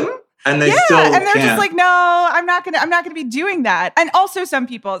have it and they still and they're can't. just like, no, I'm not gonna be doing that. And also some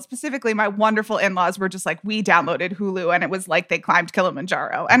people, specifically my wonderful in-laws, were just like, we downloaded Hulu and it was like they climbed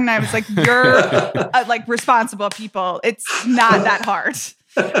Kilimanjaro, and I was like, you're like responsible people. It's not that hard.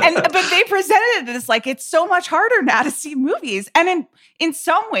 But they presented it as like, it's so much harder now to see movies. And in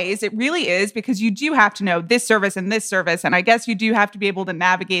some ways it really is, because you do have to know this service and this service. And I guess you do have to be able to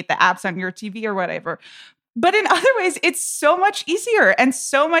navigate the apps on your TV or whatever. But in other ways, it's so much easier and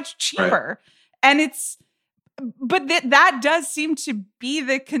so much cheaper. Right. And that does seem to be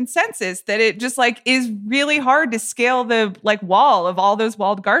the consensus, that it just like is really hard to scale the like wall of all those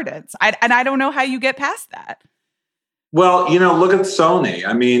walled gardens. I don't know how you get past that. Well, look at Sony.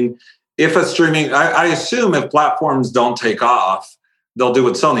 I mean, if a streaming, I assume if platforms don't take off, they'll do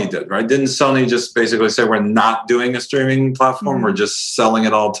what Sony did, right? Didn't Sony just basically say, we're not doing a streaming platform? Mm-hmm. We're just selling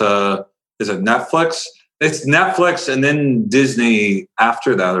it all to, is it Netflix? It's Netflix and then Disney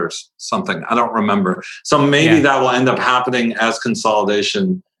after that or something. I don't remember. So maybe that will end up happening as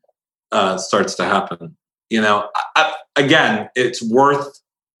consolidation starts to happen. Again, it's worth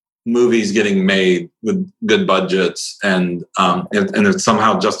movies getting made with good budgets, and it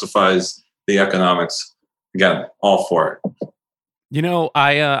somehow justifies the economics. Again, all for it.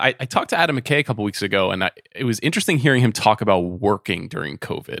 I talked to Adam McKay a couple weeks ago, and it was interesting hearing him talk about working during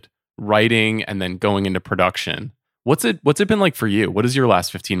COVID, writing and then going into production. What's it been like for you? What has your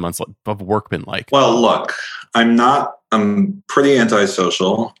last 15 months of work been like? Well, look, I'm pretty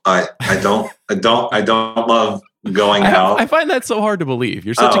antisocial. I don't love going out. I find that so hard to believe.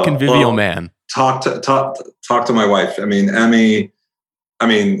 You're such a convivial man. Talk to my wife. I mean, Emmy.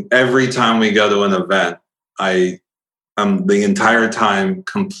 Every time we go to an event, I'm the entire time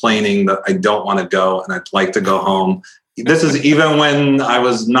complaining that I don't want to go and I'd like to go home. This is even when I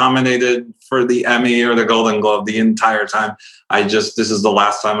was nominated for the Emmy or the Golden Globe. The entire time, this is the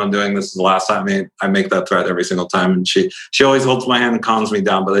last time I'm doing this. Is the last time. I make that threat every single time, and she always holds my hand and calms me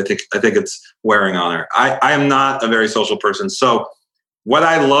down. But I think it's wearing on her. I am not a very social person. So what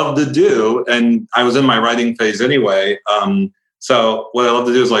I love to do, and I was in my writing phase anyway. So what I love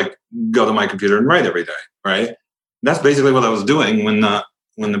to do is like go to my computer and write every day. Right. That's basically what I was doing when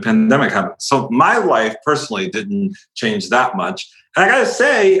the pandemic happened. So my life personally didn't change that much. And I got to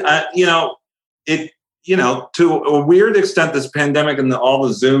say, to a weird extent, this pandemic and all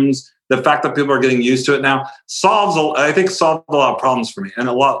the Zooms, the fact that people are getting used to it now solved a lot of problems for me, and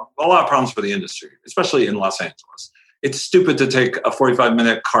a lot of problems for the industry, especially in Los Angeles. It's stupid to take a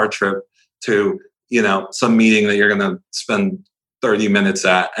 45-minute car trip to, some meeting that you're going to spend 30 minutes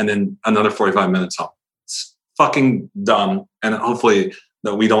at and then another 45 minutes home. It's fucking dumb. And hopefully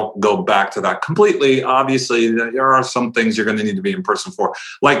that we don't go back to that completely. Obviously, there are some things you're going to need to be in person for.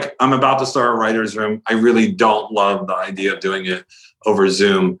 Like, I'm about to start a writer's room. I really don't love the idea of doing it over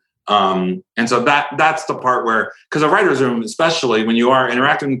Zoom. And so that's the part where, because a writer's room, especially when you are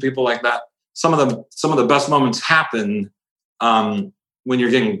interacting with people like that, some of the best moments happen when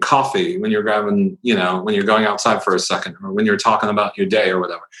you're getting coffee, when you're grabbing, when you're going outside for a second, or when you're talking about your day or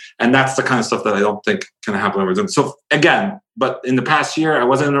whatever. And that's the kind of stuff that I don't think can happen over Zoom. So again, but in the past year, I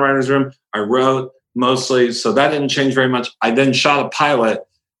wasn't in the writer's room. I wrote mostly, so that didn't change very much. I then shot a pilot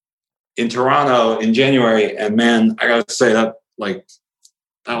in Toronto in January, and man, I gotta say that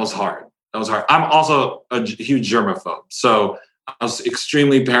was hard. That was hard. I'm also a huge germaphobe, so I was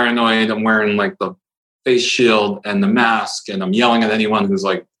extremely paranoid. I'm wearing like the face shield and the mask, and I'm yelling at anyone who's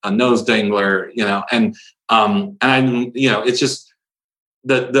like a nose dangler, and I, it's just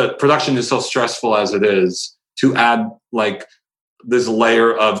the production is so stressful as it is, to add like this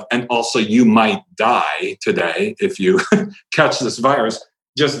layer of, and also you might die today if you catch this virus,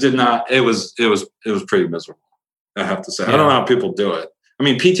 just did not, it was pretty miserable, I have to say. Yeah. I don't know how people do it. I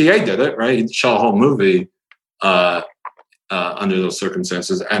mean, PTA did it, right? He shot a whole movie under those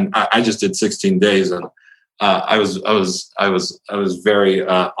circumstances, and I just did 16 days, and I was very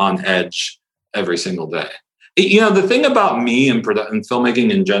on edge every single day. The thing about me and filmmaking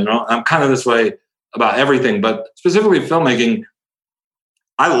in general, I'm kind of this way about everything, but specifically filmmaking,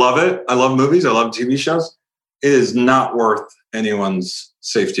 I love it. I love movies. I love TV shows. It is not worth anyone's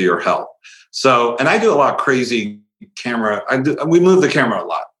safety or health. So, and I do a lot of crazy camera. We move the camera a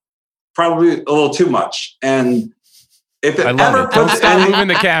lot, probably a little too much, and if it ever don't stop moving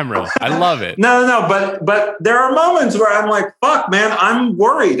the camera. I love it. No, but there are moments where I'm like, fuck, man, I'm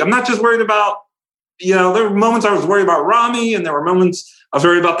worried. I'm not just worried about, there were moments I was worried about Rami, and there were moments I was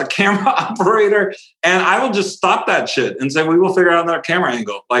worried about the camera operator, and I will just stop that shit and say, we will figure out another camera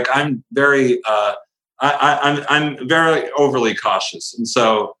angle. Like, I'm very, I'm very overly cautious. And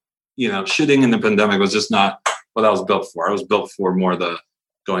so, shooting in the pandemic was just not what I was built for. I was built for more the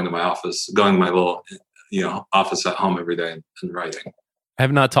going to my office, going to my little, office at home every day and writing. I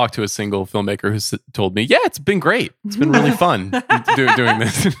have not talked to a single filmmaker who's told me, yeah, it's been great. It's been really fun doing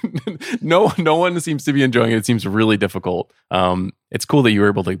this. No one seems to be enjoying it. It seems really difficult. It's cool that you were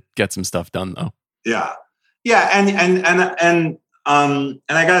able to get some stuff done, though. Yeah. Yeah. And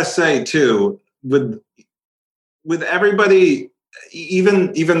I gotta say too, with everybody,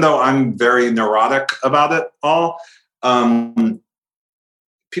 even though I'm very neurotic about it all,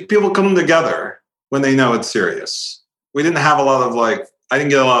 people come together when they know it's serious. We didn't have a lot of I didn't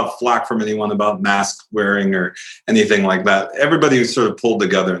get a lot of flack from anyone about mask wearing or anything like that. Everybody sort of pulled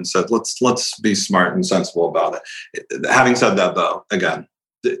together and said, let's be smart and sensible about it. Having said that, though, again,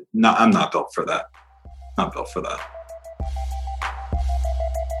 I'm not built for that. Not built for that.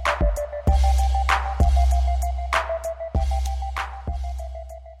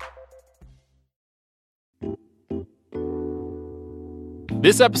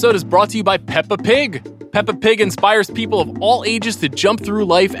 This episode is brought to you by Peppa Pig. Peppa Pig inspires people of all ages to jump through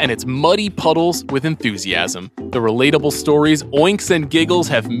life and its muddy puddles with enthusiasm. The relatable stories, oinks, and giggles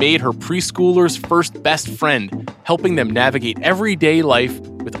have made her preschooler's first best friend, helping them navigate everyday life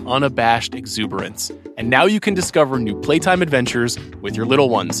with unabashed exuberance. And now you can discover new playtime adventures with your little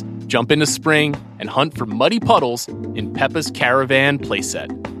ones. Jump into spring and hunt for muddy puddles in Peppa's Caravan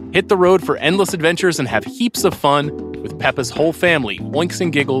playset. Hit the road for endless adventures and have heaps of fun with Peppa's whole family. Oinks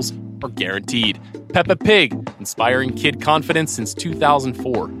and giggles are guaranteed. Peppa Pig, inspiring kid confidence since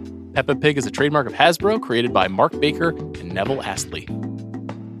 2004. Peppa Pig is a trademark of Hasbro, created by Mark Baker and Neville Astley.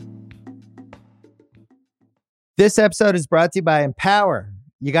 This episode is brought to you by Empower.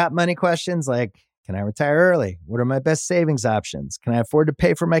 You got money questions like, can I retire early? What are my best savings options? Can I afford to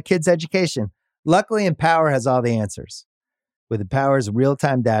pay for my kids' education? Luckily, Empower has all the answers. With Empower's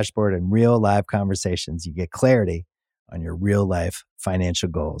real-time dashboard and real live conversations, you get clarity on your real life financial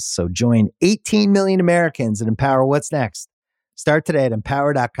goals. So join 18 million Americans and empower what's next. Start today at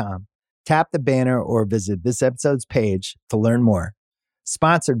empower.com. Tap the banner or visit this episode's page to learn more.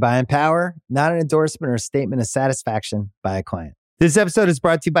 Sponsored by Empower, not an endorsement or statement of satisfaction by a client. This episode is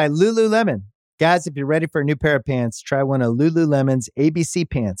brought to you by Lululemon. Guys, if you're ready for a new pair of pants, try one of Lululemon's ABC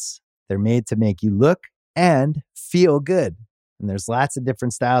pants. They're made to make you look and feel good. And there's lots of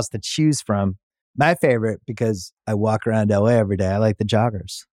different styles to choose from. My favorite, because I walk around LA every day, I like the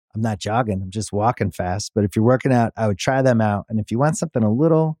joggers. I'm not jogging, I'm just walking fast. But if you're working out, I would try them out. And if you want something a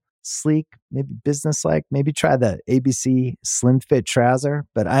little sleek, maybe business-like, maybe try the ABC Slim Fit trouser.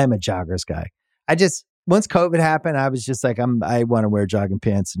 But I am a joggers guy. Once COVID happened, I was just like, I want to wear jogging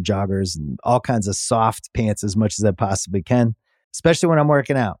pants and joggers and all kinds of soft pants as much as I possibly can. especially when I'm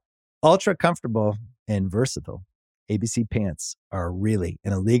working out. Ultra comfortable and versatile ABC pants are really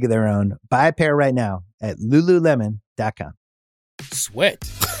in a league of their own. Buy a pair right now at Lululemon.com. Sweat?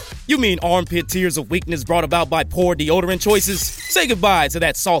 You mean armpit tears of weakness brought about by poor deodorant choices? Say goodbye to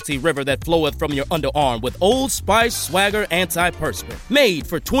that salty river that floweth from your underarm with Old Spice Swagger Anti-Perspirant. Made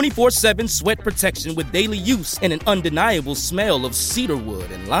for 24/7 sweat protection with daily use and an undeniable smell of cedarwood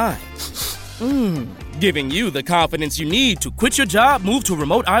and lime. Giving you the confidence you need to quit your job, move to a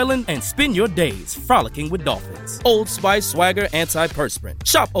remote island, and spend your days frolicking with dolphins. Old Spice Swagger Anti-Perspirant.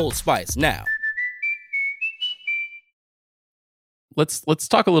 Shop Old Spice now. Let's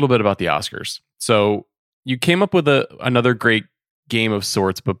talk a little bit about the Oscars. So you came up with another great game of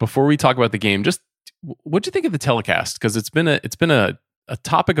sorts, but before we talk about the game, just what'd you think of the telecast? Because it's been a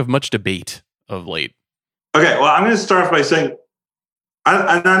topic of much debate of late. Okay, well, I'm going to start off by saying,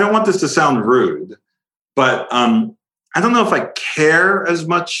 I don't want this to sound rude, but I don't know if I care as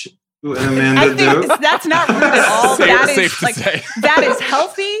much as Amanda do. That's not rude at all. That is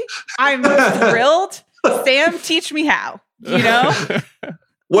healthy. I'm thrilled. Sam, teach me how. You know?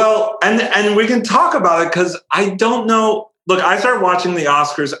 Well, and we can talk about it because I don't know. Look, I started watching the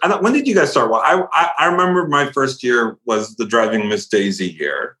Oscars. When did you guys start watching? I remember my first year was the Driving Miss Daisy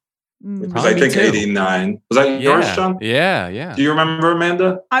year, which was, I think, 89. Was that yours, John? Yeah. Do you remember,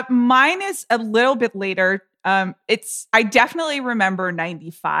 Amanda? Mine is a little bit later. I definitely remember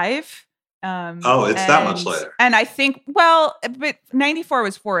 95. It's that much later. And I think, but 94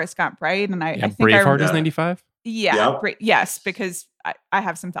 was Forrest Gump, right? And I think Braveheart is 95. Yeah, great. Yes, because I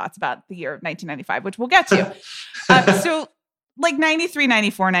have some thoughts about the year of 1995, which we'll get to. So like 93,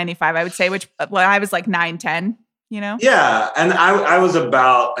 94, 95, I would say, I was like 9, 10, you know? Yeah. And I was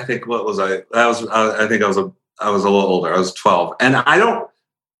about, I think, what was I? I was a little older. I was 12. And I don't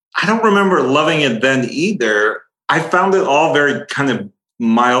remember loving it then either. I found it all very kind of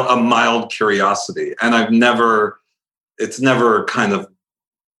mild curiosity. And it's never kind of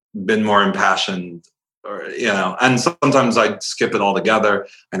been more impassioned. Or, you know, and sometimes I skip it altogether.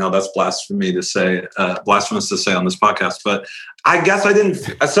 I know that's blasphemous to say on this podcast, but I guess I didn't.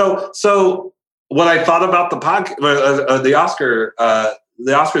 So what I thought about the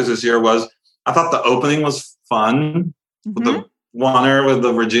Oscars this year was, I thought the opening was fun. With the Warner with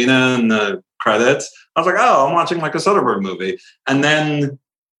the Regina and the credits. I was like, oh, I'm watching like a Soderbergh movie. And then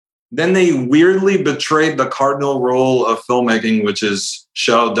they weirdly betrayed the cardinal rule of filmmaking, which is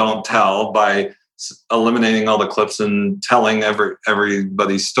show, don't tell, by eliminating all the clips and telling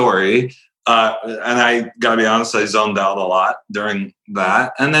everybody's story. And I gotta be honest, I zoned out a lot during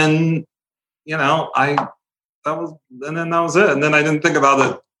that. And then, you know, that was it. And then I didn't think about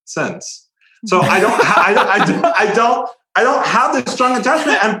it since. So I don't have this strong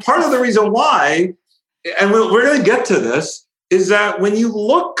attachment. And part of the reason why, and we're going to get to this, is that when you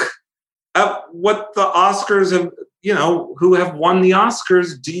look at what the Oscars have, you know, who have won the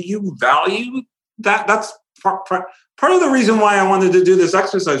Oscars, do you value that? That's part of the reason why I wanted to do this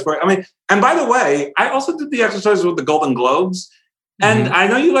exercise for it. I mean, and by the way, I also did the exercise with the Golden Globes. And I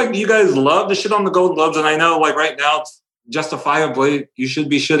know you guys love to shit on the Golden Globes. And I know, like, right now, justifiably, you should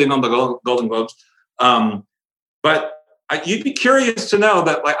be shitting on the Golden Globes. But you'd be curious to know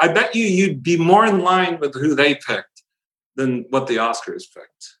that, like, I bet you'd be more in line with who they picked than what the Oscars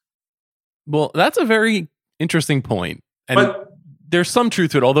picked. Well, that's a very interesting point. And there's some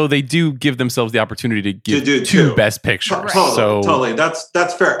truth to it, although they do give themselves the opportunity to give two Best Pictures. Totally.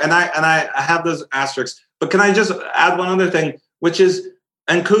 That's fair. And I have those asterisks. But can I just add one other thing, which is,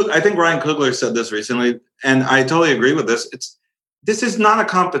 and I think Ryan Coogler said this recently, and I totally agree with this. This is not a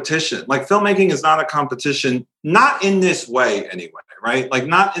competition. Like, filmmaking is not a competition, not in this way anyway, right? Like,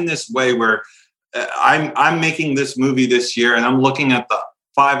 not in this way where I'm making this movie this year and I'm looking at the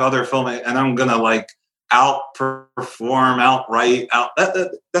 5 other filmmakers and I'm gonna like outperform, outright.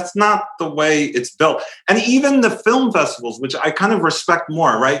 That's not the way it's built. And even the film festivals, which I kind of respect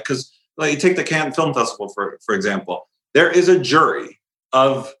more, right? Because, like, you take the Cannes Film Festival for example, there is a jury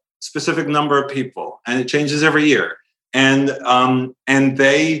of specific number of people, and it changes every year. And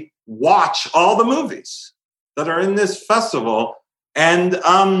they watch all the movies that are in this festival, and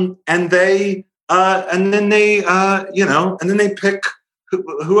then they pick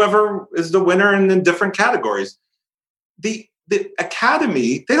whoever is the winner in the different categories. The the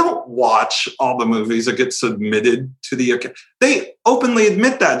Academy, they don't watch all the movies that get submitted to the Academy. They openly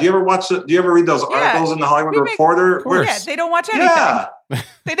admit that. Do you ever read those articles in the Hollywood Reporter? Yeah, they don't watch anything. Yeah.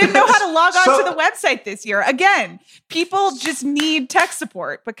 They didn't know how to log on to the website this year. Again, people just need tech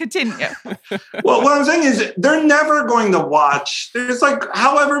support, but continue. Well, what I'm saying is they're never going to watch. There's like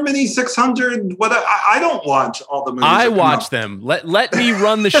however many 600, whatever. I don't watch all the movies. I watch them. Let me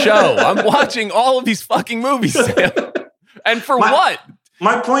run the show. I'm watching all of these fucking movies. And for what?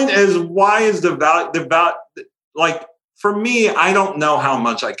 My point is, why is the value, like, for me, I don't know how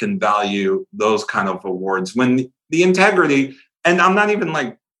much I can value those kind of awards when the integrity, and I'm not even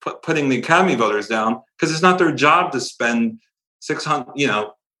like putting the Academy voters down, because it's not their job to spend 600,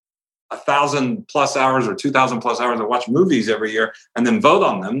 1,000 plus hours or 2,000 plus hours to watch movies every year and then vote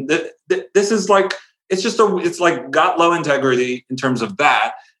on them. This is like, it's like got low integrity in terms of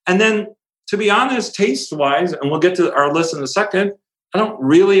that. And then, to be honest, taste-wise, and we'll get to our list in a second, I don't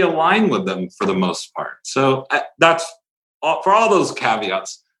really align with them for the most part. So that's all, for all those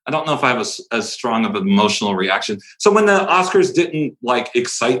caveats. I don't know if I have as strong of an emotional reaction. So when the Oscars didn't like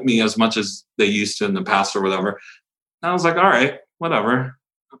excite me as much as they used to in the past or whatever, I was like, all right, whatever.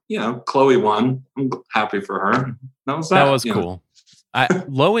 Chloe won. I'm happy for her. That was cool.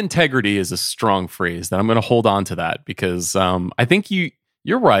 Low integrity is a strong phrase that I'm going to hold on to that, because I think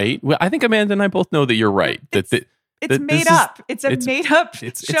you're right. I think Amanda and I both know that you're right. It's made up. It's a made up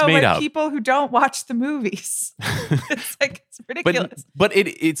show by people who don't watch the movies. It's ridiculous. But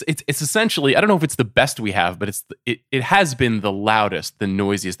it's essentially, I don't know if it's the best we have, but it has been the loudest, the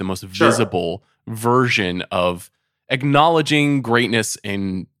noisiest, the most visible version of acknowledging greatness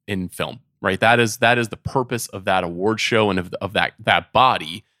in film. Right? That is the purpose of that award show and of that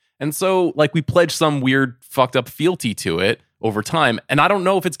body. And so, like, we pledge some weird fucked up fealty to it over time. And I don't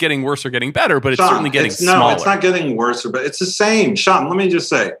know if it's getting worse or getting better, but it's certainly getting smaller. No, it's not getting worse, but it's the same. Sean, let me just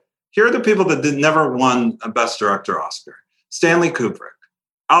say, here are the people that never won a Best Director Oscar. Stanley Kubrick,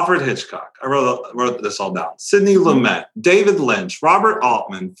 Alfred Hitchcock. I wrote this all down. Sidney Lumet, David Lynch, Robert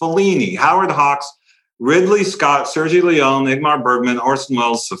Altman, Fellini, Howard Hawks, Ridley Scott, Sergio Leone, Ingmar Bergman, Orson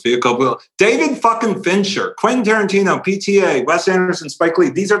Welles, Sofia Coppola, David fucking Fincher, Quentin Tarantino, PTA, Wes Anderson, Spike Lee.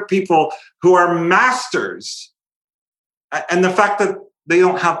 These are people who are masters. And the fact that they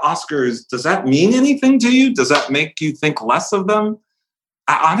don't have Oscars, does that mean anything to you? Does that make you think less of them?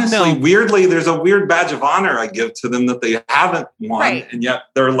 Honestly, weirdly, there's a weird badge of honor I give to them that they haven't won. Right. And yet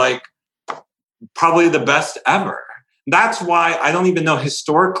they're like probably the best ever. That's why I don't even know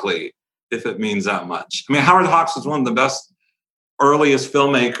historically if it means that much. I mean, Howard Hawks is one of the best earliest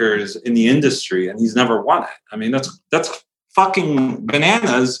filmmakers in the industry, and he's never won it. I mean, that's fucking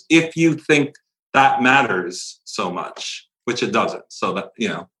bananas if you think that matters so much, which it doesn't. So that,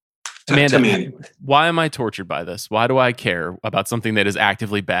 Amanda, to me anyway. Why am I tortured by this? Why do I care about something that is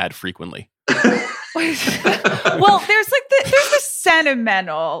actively bad frequently? Well, there's the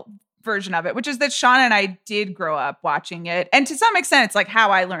sentimental version of it, which is that Sean and I did grow up watching it. And to some extent, it's like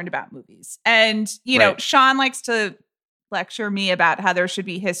how I learned about movies. And, Sean likes to lecture me about how there should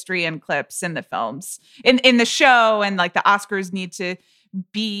be history and clips in the films, in the show. And like the Oscars need to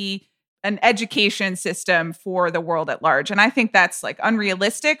be an education system for the world at large. And I think that's like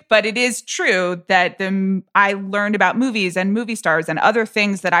unrealistic, but it is true that I learned about movies and movie stars and other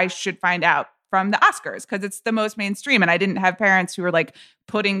things that I should find out from the Oscars because it's the most mainstream. And I didn't have parents who were like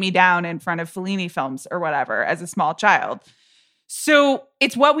putting me down in front of Fellini films or whatever as a small child. So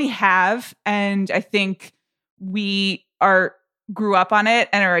it's what we have. And I think we grew up on it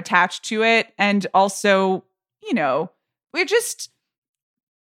and are attached to it. And also, we're just,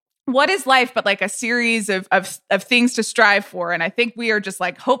 what is life but like a series of things to strive for? And I think we are just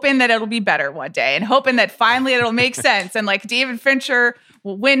like hoping that it'll be better one day and hoping that finally it'll make sense. And like David Fincher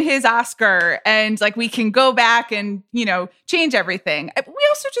will win his Oscar and like we can go back and, change everything. We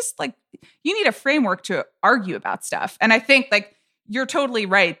also just like, you need a framework to argue about stuff. And I think like you're totally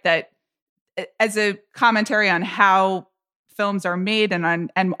right that as a commentary on how films are made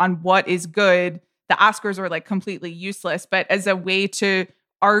and on what is good, the Oscars are like completely useless. But as a way to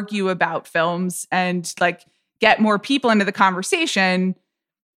argue about films and like get more people into the conversation,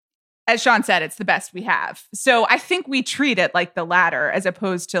 as Sean said, it's the best we have. So I think we treat it like the latter as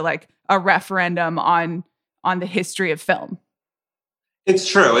opposed to like a referendum on the history of film. It's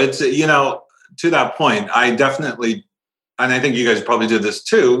true. It's, to that point, I definitely, and I think you guys probably did this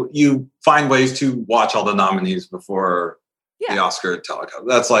too, you find ways to watch all the nominees before the Oscar telecast.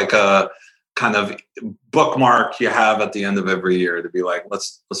 That's like a kind of bookmark you have at the end of every year to be like,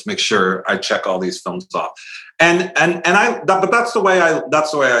 let's make sure I check all these films off. But that's the way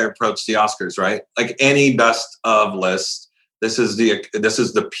I approach the Oscars, right? Like any best of list, This is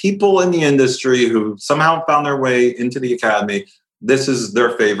the people in the industry who somehow found their way into the Academy. This is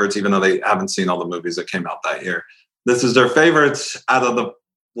their favorites, even though they haven't seen all the movies that came out that year. This is their favorites out of the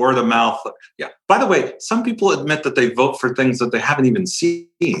word of mouth. Yeah. By the way, some people admit that they vote for things that they haven't even seen,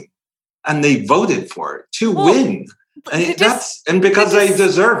 and they voted for it to win. And because they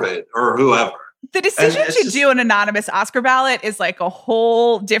deserve it, or whoever. The decision to do an anonymous Oscar ballot is like a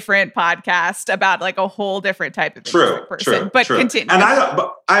whole different podcast about like a whole different type of person. But continue. And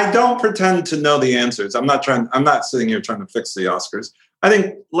I don't pretend to know the answers. I'm not sitting here trying to fix the Oscars. I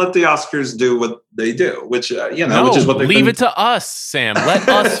think let the Oscars do what they do, which which is what they leave it to us, Sam. Let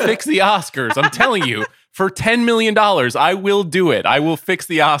us fix the Oscars. I'm telling you, for $10 million, I will do it. I will fix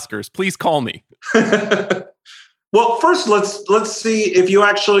the Oscars. Please call me. Well, first, let's see if you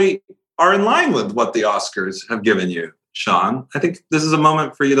actually are in line with what the Oscars have given you, Sean. I think this is a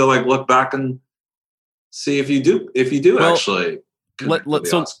moment for you to like look back and see if you do actually.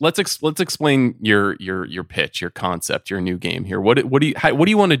 Let's explain your pitch, your concept, your new game here. What do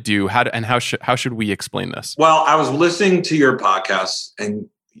you want to do? How should we explain this? Well, I was listening to your podcast, and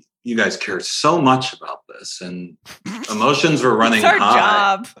you guys care so much about this, and emotions were running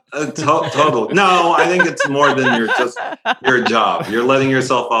high. It's our job. Totally. No, I think it's more than your job. You're letting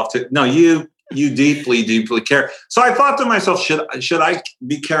yourself off to. No, you deeply, deeply care. So I thought to myself, should I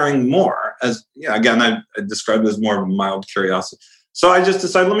be caring more? Again, I described it as more of a mild curiosity. So I just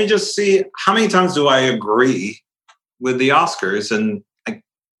decided, let me just see how many times do I agree with the Oscars, and I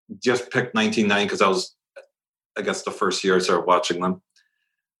just picked 1990 because I was, I guess, the first year I started watching them.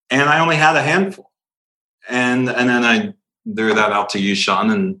 And I only had a handful. And then I threw that out to you, Sean,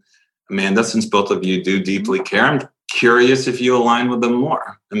 and Amanda, since both of you do deeply care. I'm curious if you align with them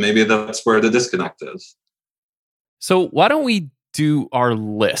more. And maybe that's where the disconnect is. So why don't we do our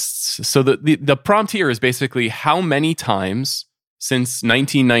lists? So the prompt here is basically how many times since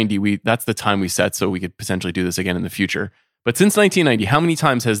 1990, that's the time we set, so we could potentially do this again in the future. But since 1990, how many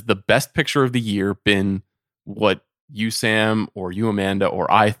times has the best picture of the year been what you, Sam, or you, Amanda, or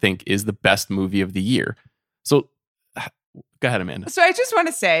I think is the best movie of the year? So go ahead, Amanda. So I just want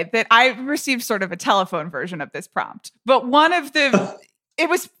to say that I received sort of a telephone version of this prompt, but one of it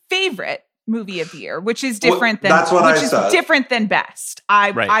was favorite movie of the year, which is different different than best.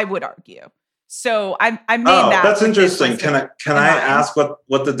 I would argue. So I made that. That's interesting. Can I ask what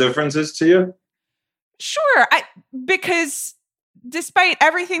the difference is to you? Sure. Because despite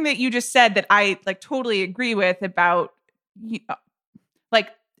everything that you just said that I like totally agree with about like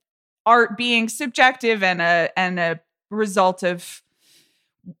art being subjective and a result of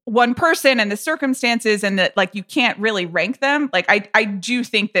one person and the circumstances, and that like you can't really rank them. Like I do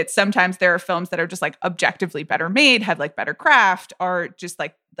think that sometimes there are films that are just like objectively better made, have like better craft, are just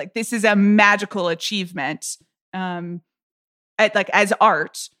like this is a magical achievement as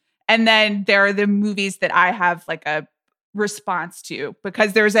art. And then there are the movies that I have like a response to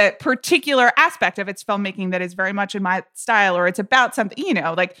because there's a particular aspect of its filmmaking that is very much in my style, or it's about something,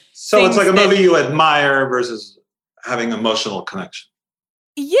 like. So it's like a movie you admire versus having emotional connection.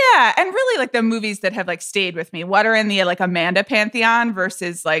 Yeah. And really like the movies that have like stayed with me, what are in the like Amanda pantheon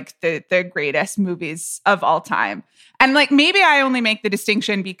versus like the greatest movies of all time. And like, maybe I only make the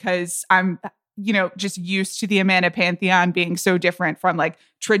distinction because I'm, just used to the Amanda pantheon being so different from like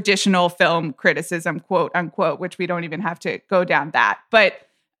traditional film criticism, quote unquote, which we don't even have to go down that. But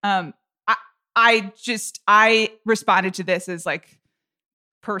I responded to this as like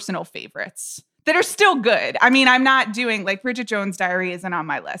personal favorites that are still good. I mean, I'm not doing like Bridget Jones' Diary isn't on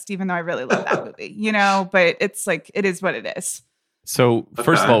my list, even though I really love that movie, but it's like, it is what it is. So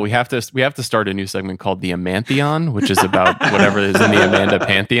first of all, we have to start a new segment called the Amantheon, which is about whatever is in the Amanda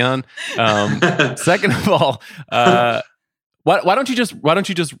pantheon. Second of all, why don't you just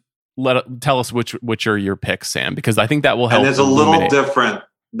tell us which are your picks, Sam? Because I think that will help. And it's a little different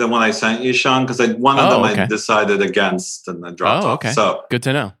than when I sent you, Sean, because one of them I decided against and then dropped off. Okay. So good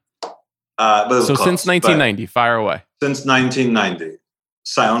to know. But so close, since 1990, fire away. Since 1990,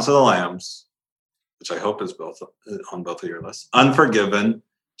 Silence of the Lambs, which I hope is on both of your lists. Unforgiven,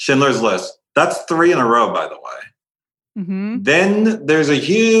 Schindler's List. That's 3 in a row, by the way. Mm-hmm. Then there's a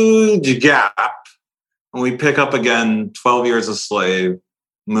huge gap, and we pick up again 12 Years a Slave,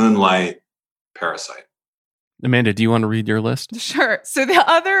 Moonlight, Parasite. Amanda, do you want to read your list? Sure. So the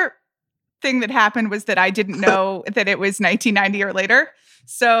other thing that happened was that I didn't know that it was 1990 or later.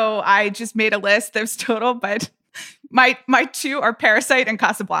 So I just made a list. There's total, but my 2 are Parasite and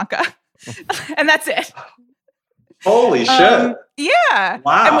Casablanca. And that's it. Holy shit. Yeah.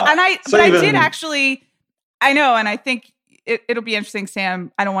 Wow. I did actually, I know, and I think it'll be interesting,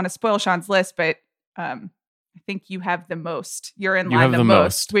 Sam. I don't want to spoil Sean's list, but I think you have the most. You're in You line have the the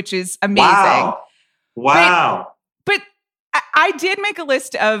most, most. which is amazing. Wow. But I did make a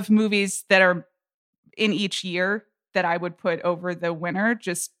list of movies that are in each year that I would put over the winner,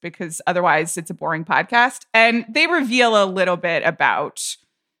 just because otherwise it's a boring podcast. And they reveal a little bit about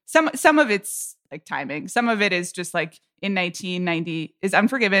some of it's like timing. Some of it is just like in 1990 is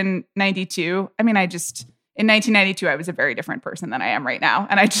Unforgiven 92. I mean, in 1992, I was a very different person than I am right now.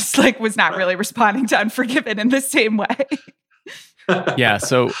 And I just like was not really responding to Unforgiven in the same way. Yeah.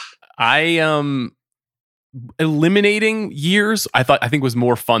 So I eliminating years I think was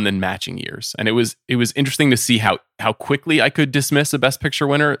more fun than matching years. And it was interesting to see how quickly I could dismiss a Best Picture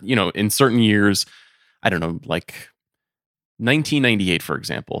winner. You know, in certain years, I don't know, like 1998, for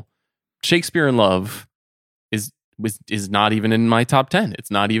example, Shakespeare in Love is not even in my top 10.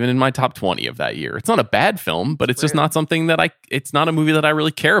 It's not even in my top 20 of that year. It's not a bad film, but it's just not something that it's not a movie that I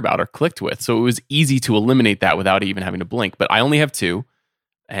really care about or clicked with. So it was easy to eliminate that without even having to blink. But I only have two,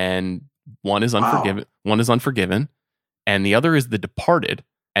 and one is Unforgiven. Wow. One is Unforgiven, and the other is The Departed.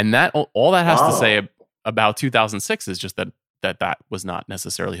 And that all that has to say about 2006 is just that was not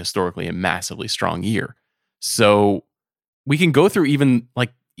necessarily historically a massively strong year. So we can go through even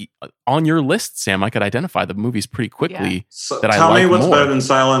like on your list, Sam. I could identify the movies pretty quickly. So that tell I like me what's more. better than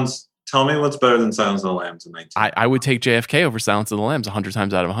Silence. Tell me what's better than Silence of the Lambs in 19. I would take JFK over Silence of the Lambs 100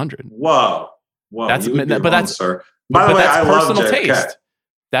 times out of 100. Whoa. That's you would be but wrong, that's sir. By the way, that's I love personal JFK. taste.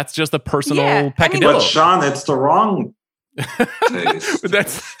 That's just a personal peccadillo. But Sean, it's the wrong taste. But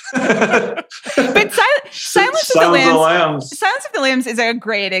that's But Silence of the Lambs is a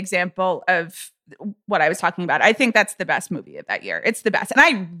great example of what I was talking about. I think that's the best movie of that year. It's the best. And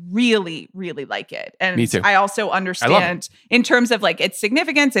I really, really like it. And Me too. I also understand in terms of like its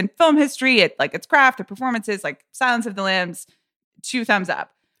significance in film history, its craft, the performances, like Silence of the Lambs, 2 thumbs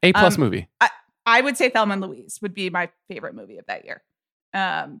up. A+ movie. I would say Thelma and Louise would be my favorite movie of that year.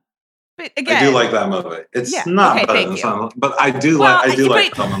 But again, I do like that movie. It's not better than Silence, but I do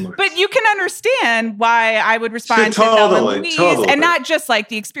like Thelma and Louise. But you can understand why I would respond to Thelma and Louise, and not just like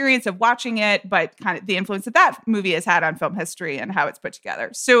the experience of watching it, but kind of the influence that movie has had on film history and how it's put together.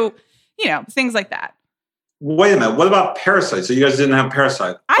 So, things like that. Wait a minute. What about Parasite? So you guys didn't have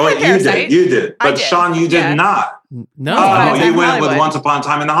Parasite. I had Parasite. You did. But Sean, you did not. No. You went with Once Upon a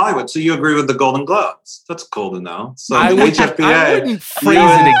Time in Hollywood. So you agree with the Golden Globes. That's cool to know. So the HFPA. I wouldn't phrase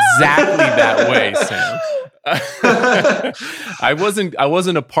it exactly that way, Sam. I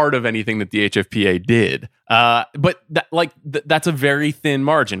wasn't a part of anything that the HFPA did. But that's a very thin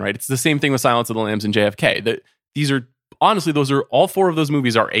margin, right? It's the same thing with Silence of the Lambs and JFK. These are honestly, all 4 of those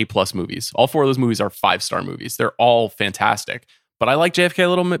movies are A+ movies. All 4 of those movies are 5-star movies. They're all fantastic. But I like JFK a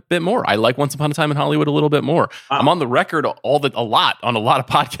little bit more. I like Once Upon a Time in Hollywood a little bit more. I'm on the record a lot on a lot of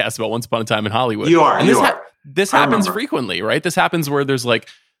podcasts about Once Upon a Time in Hollywood. You are. And this happens frequently, right? This happens where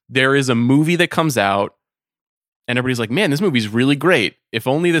there is a movie that comes out and everybody's like, man, this movie's really great. If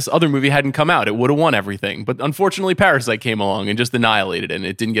only this other movie hadn't come out, it would have won everything. But unfortunately, Parasite came along and just annihilated it, and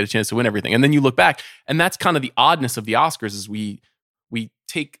it didn't get a chance to win everything. And then you look back, and that's kind of the oddness of the Oscars is we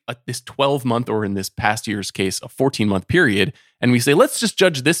take this 12-month, or in this past year's case, a 14-month period, and we say, let's just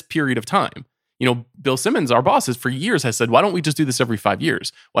judge this period of time. Bill Simmons, our boss, for years has said, why don't we just do this every 5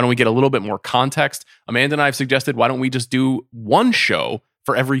 years? Why don't we get a little bit more context? Amanda and I have suggested, why don't we just do one show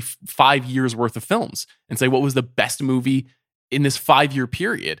for every 5 years worth of films and say, what was the best movie in this 5-year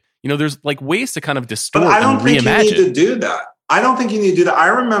period? There's like ways to kind of distort and reimagine. But I don't think you need to do that. I don't think you need to do that. I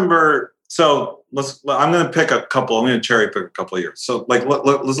remember, I'm going to pick a couple. I'm going to cherry pick a couple of years. So let's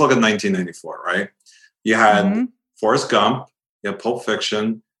look at 1994, right? You had Forrest Gump, you had Pulp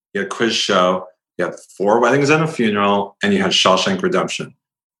Fiction, you had Quiz Show, you had 4 Weddings and a Funeral, and you had Shawshank Redemption.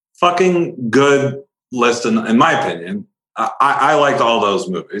 Fucking good list, in my opinion. I liked all those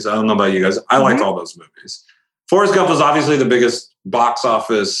movies. I don't know about you guys. I liked all those movies. Forrest Gump was obviously the biggest box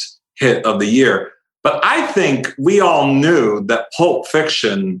office hit of the year. But I think we all knew that Pulp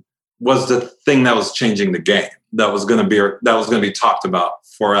Fiction was the thing that was changing the game, that was going to be talked about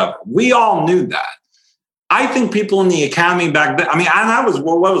forever. We all knew that. I think people in the Academy back then, I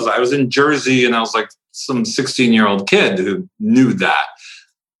was in Jersey, and I was like some 16-year-old kid who knew that.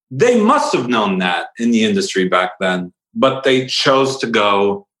 They must have known that in the industry back then, but they chose to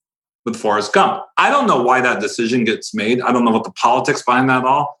go with Forrest Gump. I don't know why that decision gets made. I don't know what the politics behind that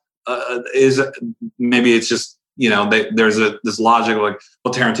all is. Maybe it's just, there's this logic of like,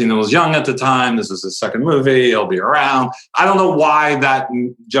 well, Tarantino was young at the time. This is his second movie. He'll be around. I don't know why that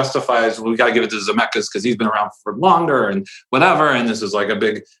justifies, we got to give it to Zemeckis because he's been around for longer and whatever. And this is like a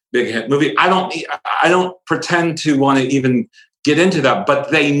big hit movie. I don't pretend to want to even get into that,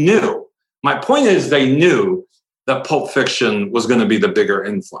 but they knew. My point is they knew that Pulp Fiction was going to be the bigger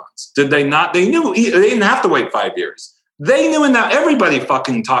influence. Did they not? They knew. They didn't have to wait 5 years. They knew, and now everybody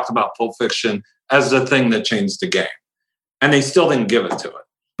fucking talked about Pulp Fiction as the thing that changed the game. And they still didn't give it to it.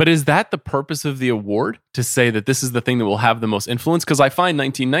 But is that the purpose of the award, to say that this is the thing that will have the most influence? Because I find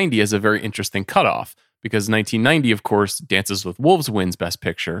 1990 as a very interesting cutoff, because 1990, of course, Dances with Wolves wins Best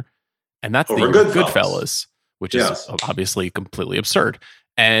Picture, and that's Over the year of Goodfellas, which Yes. is obviously completely absurd.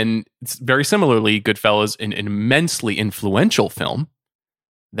 And it's very similarly, Goodfellas, an immensely influential film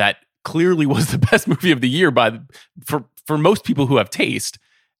that clearly was the best movie of the year for most people who have taste.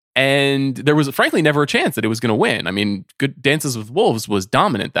 And there was, frankly, never a chance that it was going to win. I mean, Good Dances with Wolves was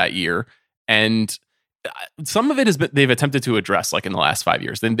dominant that year, and some of it has been they've attempted to address, like in the last 5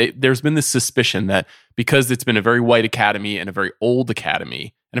 years. Then there's been this suspicion that because it's been a very white academy and a very old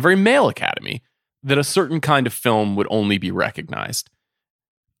academy and a very male academy, that a certain kind of film would only be recognized.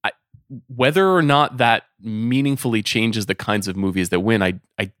 Whether or not that meaningfully changes the kinds of movies that win,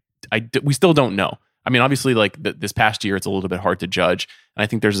 we still don't know. I mean, obviously, like this past year, it's a little bit hard to judge. And I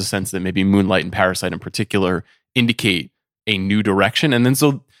think there's a sense that maybe Moonlight and Parasite in particular indicate a new direction. And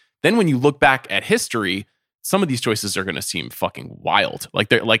then when you look back at history, some of these choices are going to seem fucking wild. Like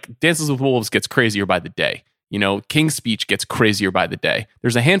Dances with Wolves gets crazier by the day. You know, King's Speech gets crazier by the day.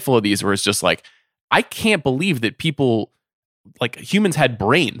 There's a handful of these where it's just like, I can't believe that people, like humans, had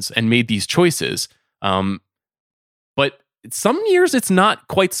brains and made these choices. But some years it's not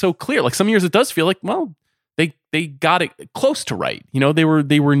quite so clear. Like some years it does feel like, well, they got it close to right. You know, they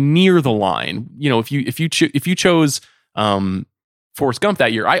were near the line. You know, if you chose Forrest Gump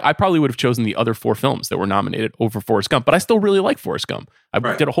that year, I probably would have chosen the other 4 films that were nominated over Forrest Gump. But I still really like Forrest Gump. I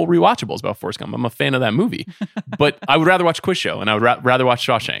did a whole rewatchables about Forrest Gump. I'm a fan of that movie. But I would rather watch Quiz Show, and I would rather watch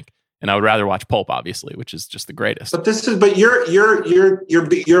Shawshank, and I would rather watch Pulp, obviously, which is just the greatest. But you're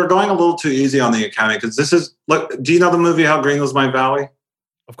going a little too easy on the Academy, because this is, look, do you know the movie How Green Was My Valley?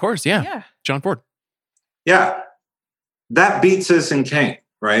 Of course, yeah. John Ford. Yeah. That beat Citizen Kane,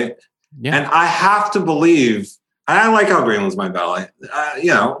 right? Yeah. And I have to believe, I like How Green Was My Valley.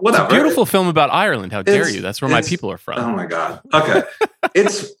 Whatever. It's a beautiful film about Ireland. How dare you? That's where my people are from. Oh my God. Okay.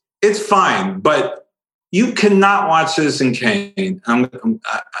 It's fine, but you cannot watch Citizen Kane.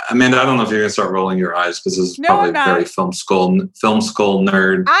 Amanda, I don't know if you're going to start rolling your eyes, because this is probably a very film school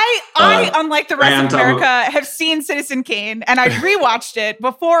nerd. I, unlike the rest of America, have seen Citizen Kane, and I rewatched it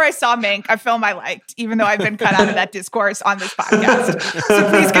before I saw Mank, a film I liked, even though I've been cut out of that discourse on this podcast. So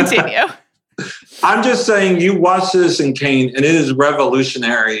please continue. I'm just saying, you watch Citizen Kane, and it is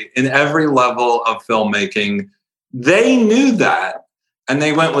revolutionary in every level of filmmaking. They knew that. And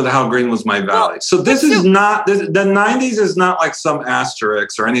they went with How Green Was My Valley. So this is not, the 90s is not like some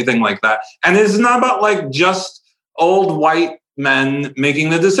asterisk or anything like that. And it's not about like just old white men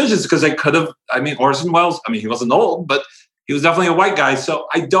making the decisions, because they could have, Orson Welles, he wasn't old, but he was definitely a white guy. So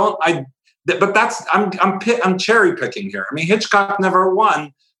I'm cherry picking here. Hitchcock never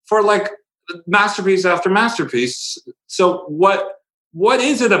won for like masterpiece after masterpiece. So what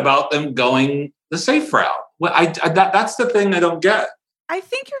is it about them going the safe route? That's the thing I don't get. I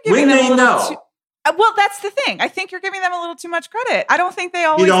think you're giving them a little too, well, that's the thing. I think you're giving them a little too much credit. I don't think they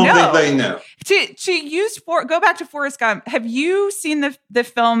always know. You don't think they know? Go back to Forrest Gump. Have you seen the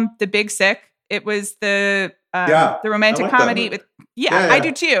film The Big Sick? It was the romantic comedy with I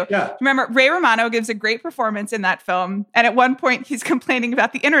do too. Yeah. Remember, Ray Romano gives a great performance in that film, and at one point he's complaining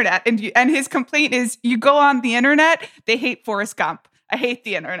about the internet, and his complaint is, you go on the internet, they hate Forrest Gump. I hate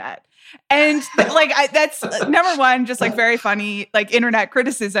the internet. And that's number one, just like very funny, like internet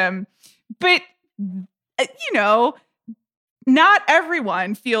criticism. But, not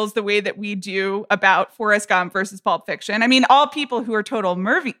everyone feels the way that we do about Forrest Gump versus Pulp Fiction. All people who are total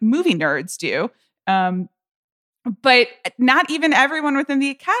movie nerds do. But not even everyone within the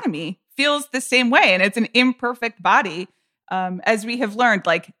Academy feels the same way. And it's an imperfect body, as we have learned,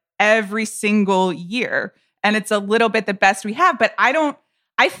 like every single year. And it's a little bit the best we have. But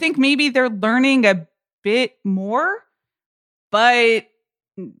I think maybe they're learning a bit more, but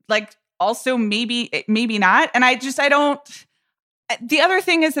like also maybe not. And I don't. The other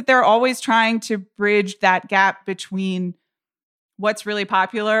thing is that they're always trying to bridge that gap between what's really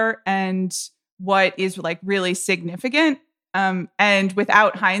popular and what is like really significant. And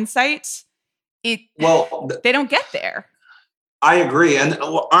without hindsight, they don't get there. I agree. And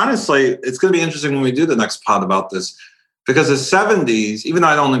honestly, it's going to be interesting when we do the next pod about this, because the 70s, even though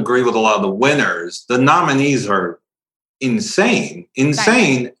I don't agree with a lot of the winners, the nominees are insane.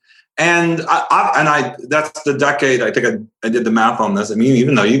 And that's the decade. I think I did the math on this. I mean,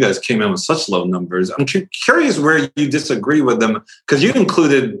 even though you guys came in with such low numbers, I'm curious where you disagree with them, because you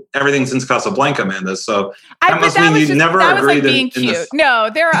included everything since Casablanca, Amanda. So that must mean you never agreed being cute.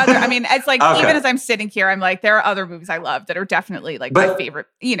 No, there are other. I mean, it's like even as I'm sitting here, I'm like, there are other movies I love that are definitely like my favorite.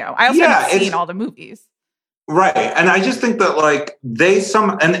 I also haven't seen all the movies. Right. And I just think that like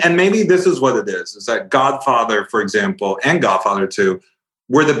and maybe this is what it is that Godfather, for example, and Godfather 2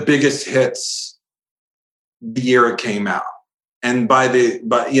 were the biggest hits the year it came out. And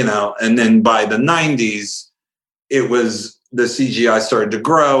then by the 90s, it was the CGI started to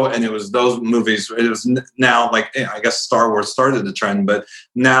grow, and it was those movies. It was now like, I guess Star Wars started the trend, but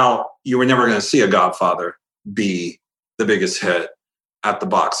now you were never going to see a Godfather be the biggest hit at the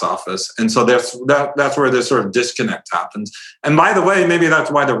box office. And so that's where this sort of disconnect happens. And by the way, maybe that's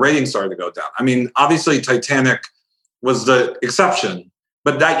why the ratings started to go down. I mean, obviously Titanic was the exception,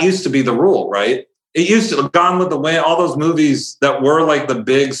 but that used to be the rule, right? It used to Gone with the Wind, all those movies that were like the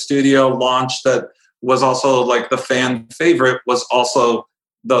big studio launch that was also like the fan favorite was also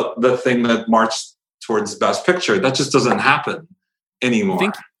the thing that marched towards Best Picture. That just doesn't happen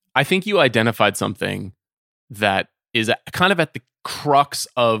anymore. I think you identified something that is kind of at the crux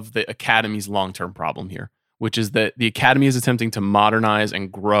of the Academy's long-term problem here, which is that the Academy is attempting to modernize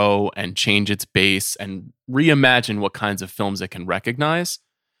and grow and change its base and reimagine what kinds of films it can recognize.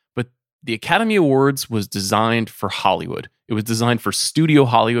 But the Academy Awards was designed for Hollywood. It was designed for Studio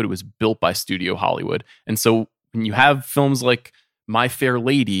Hollywood. It was built by Studio Hollywood. And so when you have films like My Fair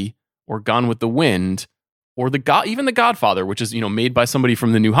Lady or Gone with the Wind, or even The Godfather, which is, made by somebody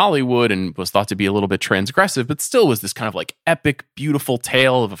from the New Hollywood and was thought to be a little bit transgressive, but still was this kind of like epic, beautiful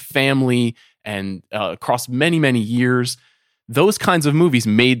tale of a family and across many, many years. Those kinds of movies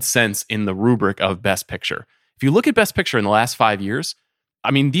made sense in the rubric of Best Picture. If you look at Best Picture in the last 5 years,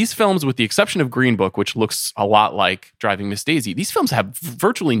 I mean, these films, with the exception of Green Book, which looks a lot like Driving Miss Daisy, these films have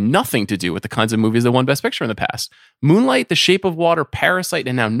virtually nothing to do with the kinds of movies that won Best Picture in the past. Moonlight, The Shape of Water, Parasite,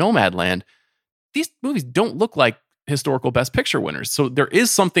 and now Nomadland, these movies don't look like historical Best Picture winners. So there is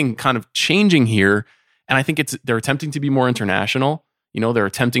something kind of changing here. And I think they're attempting to be more international. They're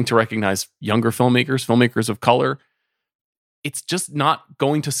attempting to recognize younger filmmakers of color. It's just not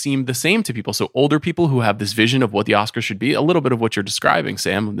going to seem the same to people. So older people who have this vision of what the Oscars should be, a little bit of what you're describing,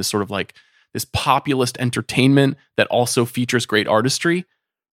 Sam, this sort of like this populist entertainment that also features great artistry,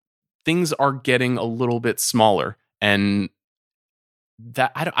 things are getting a little bit smaller. And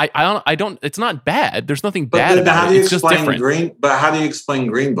that I don't. It's not bad. There's nothing bad about it. It's just different. But how do you explain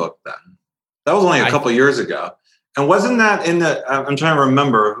Green Book then? That was only a couple of years ago, and wasn't that in the? I'm trying to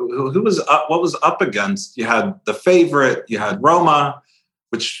remember who was up. What was up against? You had The Favorite. You had Roma,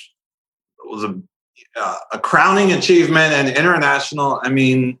 which was a crowning achievement and international. I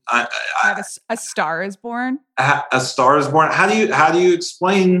mean, A Star Is Born. A Star Is Born. How do you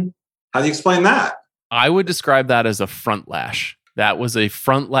explain that? I would describe that as a front lash. That was a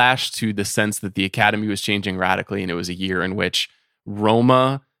front lash to the sense that the Academy was changing radically, and it was a year in which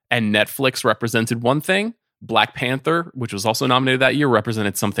Roma and Netflix represented one thing. Black Panther, which was also nominated that year,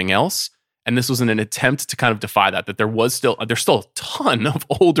 represented something else. And this was in an attempt to kind of defy that there's still a ton of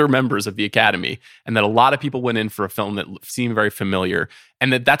older members of the Academy, and that a lot of people went in for a film that seemed very familiar,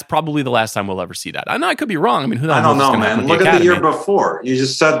 and that's probably the last time we'll ever see that. I know I could be wrong. I mean, I don't know, man. Look at the year before. You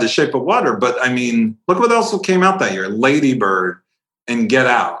just said The Shape of Water, but I mean, look what else came out that year. Lady Bird and Get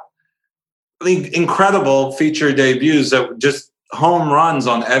Out. I mean, incredible feature debuts that just home runs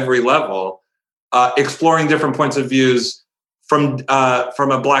on every level, exploring different points of views from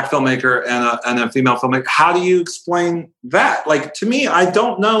a Black filmmaker and a female filmmaker. How do you explain that? Like, to me, I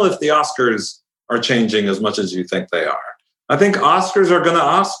don't know if the Oscars are changing as much as you think they are. I think Oscars are going to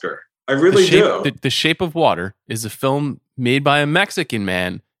Oscar. I really do. The Shape of Water is a film made by a Mexican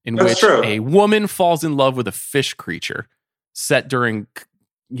man in which a woman falls in love with a fish creature set during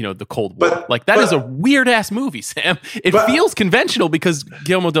the Cold War. That is a weird ass movie, Sam. It feels conventional because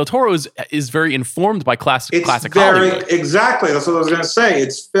Guillermo del Toro is very informed by classic Hollywood. Exactly. That's what I was going to say.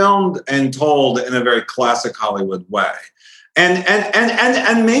 It's filmed and told in a very classic Hollywood way.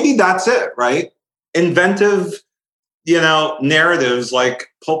 And maybe that's it, right? Inventive, narratives like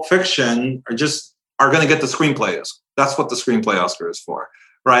Pulp Fiction are going to get the screenplays. That's what the screenplay Oscar is for,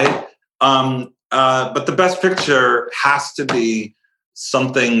 right? But the Best Picture has to be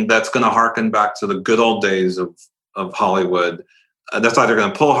something that's going to harken back to the good old days of Hollywood. That's either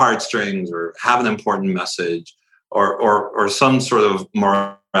going to pull heartstrings or have an important message or some sort of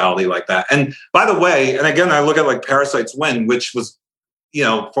morality like that. And by the way, and again, I look at like Parasite's win, which was,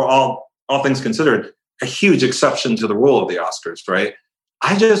 for all things considered, a huge exception to the rule of the Oscars, right?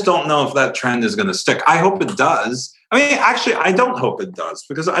 I just don't know if that trend is going to stick. I hope it does. I mean, actually, I don't hope it does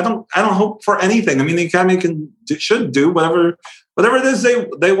because I don't hope for anything. I mean, the Academy should do whatever it is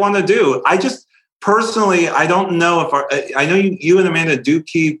they want to do. I just personally, I don't know if I know you and Amanda do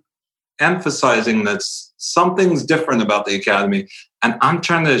keep emphasizing that something's different about the Academy, and I'm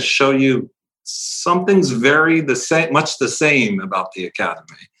trying to show you something's much the same about the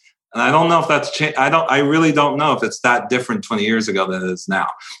Academy. And I don't know if that's changed. I really don't know if it's that different 20 years ago than it is now.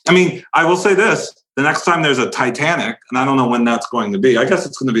 I mean, I will say this: the next time there's a Titanic, and I don't know when that's going to be. I guess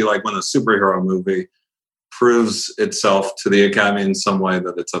it's going to be like when a superhero movie proves itself to the Academy in some way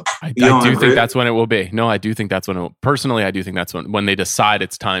that it's a. I do think that's when it will be. No, I do think that's when it will. Personally, I do think that's when they decide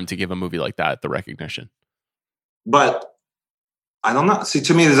it's time to give a movie like that the recognition. But I don't know. See,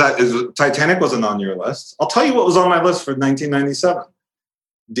 to me, Titanic wasn't on your list. I'll tell you what was on my list for 1997.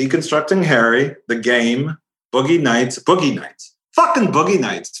 Deconstructing Harry, The Game, Boogie Nights, fucking Boogie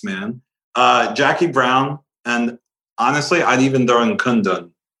Nights, man. Jackie Brown, and honestly, I'd even throw in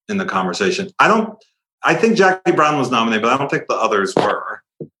Kundun in the conversation. I think Jackie Brown was nominated, but I don't think the others were.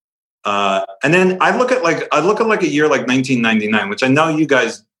 And then I look at like a year like 1999, which I know you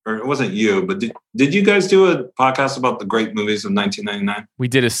guys, or it wasn't you, but did you guys do a podcast about the great movies of 1999? We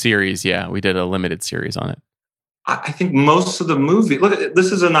did a series, yeah. We did a limited series on it. I think most of the movie,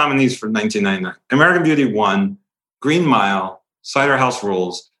 this is the nominees for 1999. American Beauty won, Green Mile, Cider House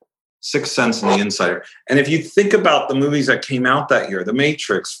Rules, Sixth Sense, and The Insider. And if you think about the movies that came out that year, The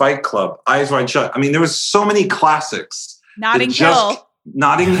Matrix, Fight Club, Eyes Wide Shut, I mean, there was so many classics. Notting Hill.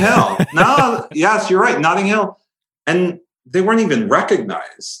 No, yes, you're right. Notting Hill. And they weren't even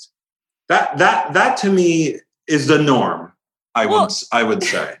recognized. That to me is the norm, I would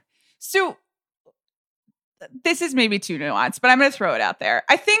say. So this is maybe too nuanced, but I'm going to throw it out there.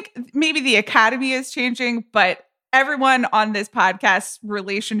 I think maybe the Academy is changing, but everyone on this podcast's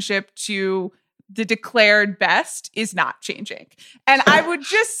relationship to the declared best is not changing. And I would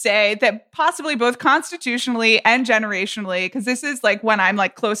just say that possibly both constitutionally and generationally, because this is like when I'm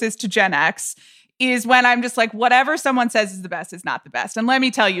like closest to Gen X, is when I'm just like, whatever someone says is the best is not the best. And let me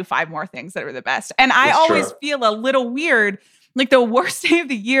tell you 5 more things that are the best. And I always feel a little weird. Like the worst day of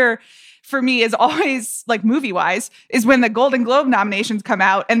the year for me is always, like movie-wise, is when the Golden Globe nominations come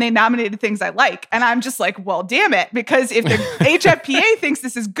out and they nominated things I like. And I'm just like, well, damn it. Because if the HFPA thinks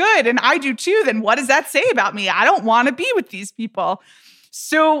this is good and I do too, then what does that say about me? I don't want to be with these people.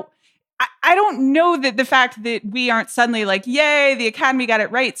 So I don't know that the fact that we aren't suddenly like, yay, the Academy got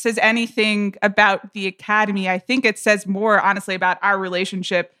it right, says anything about the Academy. I think it says more, honestly, about our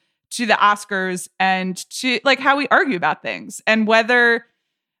relationship to the Oscars and to like how we argue about things and whether...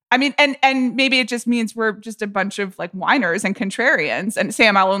 I mean, and maybe it just means we're just a bunch of like whiners and contrarians. And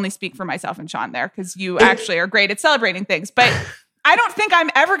Sam, I'll only speak for myself and Sean there because you actually are great at celebrating things. But I don't think I'm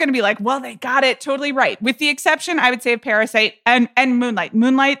ever going to be like, well, they got it totally right. With the exception, I would say, of Parasite and Moonlight.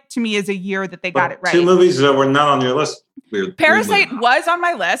 Moonlight, to me, is a year that they got it right. 2 movies that were not on your list. Parasite was on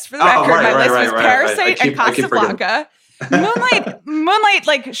my list, for the record. My list was Parasite and Casablanca. Moonlight,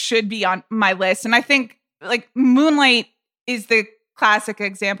 like, should be on my list. And I think, like, Moonlight is the classic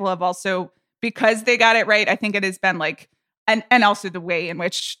example of also, because they got it right, I think it has been like, and also the way in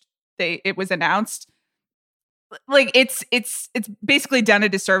which it was announced, like it's basically done a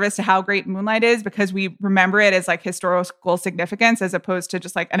disservice to how great Moonlight is, because we remember it as like historical significance as opposed to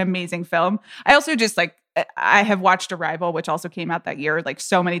just like an amazing film. I also just like, I have watched Arrival, which also came out that year, like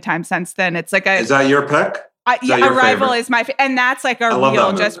so many times since then. It's like is that your pick? Arrival is my and that's like a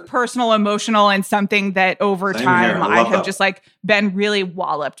real just personal, emotional, and something that over time I have just like been really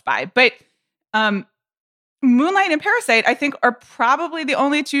walloped by. But Moonlight and Parasite, I think, are probably the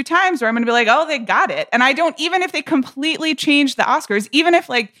only 2 times where I'm going to be like, oh, they got it. And I don't, even if they completely change the Oscars, even if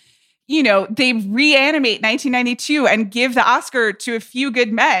like, you know, they reanimate 1992 and give the Oscar to A Few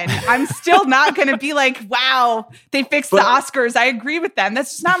Good Men, I'm still not going to be like, wow, they fixed the Oscars. I agree with them.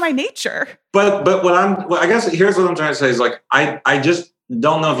 That's just not my nature. But I guess here's what I'm trying to say is like, I just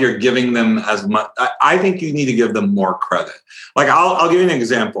don't know if you're giving them as much. I think you need to give them more credit. Like I'll give you an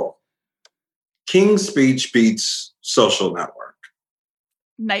example. King's Speech beats Social Network.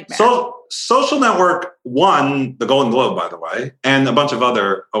 Nightmare. So Social Network won the Golden Globe, by the way, and a bunch of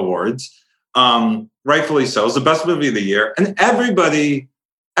other awards. Rightfully so. It's the best movie of the year. And everybody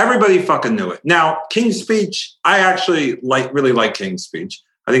fucking knew it. Now, King's Speech, I actually really like King's Speech.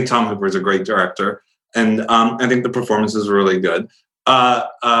 I think Tom Hooper is a great director. And I think the performances were really good.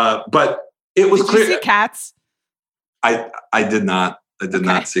 But it was clear. Did you see Cats? I did not. I did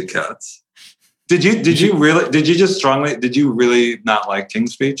not see Cats. Did you really not like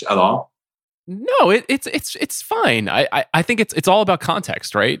King's Speech at all? No, it's fine. I think it's all about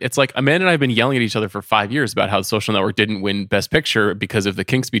context, right? It's like Amanda and I have been yelling at each other for 5 years about how The Social Network didn't win Best Picture because of the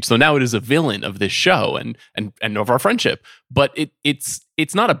King speech. So now it is a villain of this show and of our friendship. But it's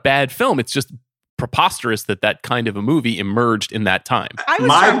not a bad film. It's just preposterous that kind of a movie emerged in that time. I was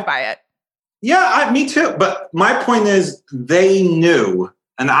shocked by it. Yeah, me too. But my point is, they knew,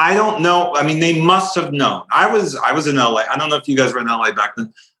 and I don't know. I mean, they must have known. I was in LA. I don't know if you guys were in LA back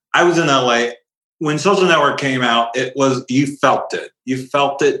then. I was in LA when Social Network came out. You felt it. You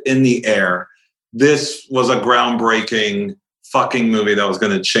felt it in the air. This was a groundbreaking fucking movie that was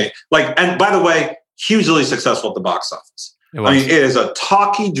going to change. And by the way, hugely successful at the box office. I mean, it is a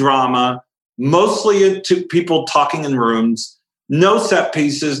talky drama, mostly to people talking in rooms, no set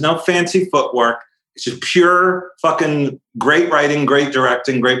pieces, no fancy footwork. It's just pure fucking great writing, great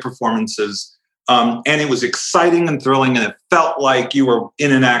directing, great performances. And it was exciting and thrilling, and it felt like you were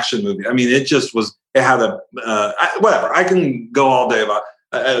in an action movie. I mean, it just was. It had whatever. I can go all day about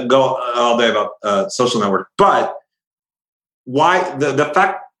Social Network, but why the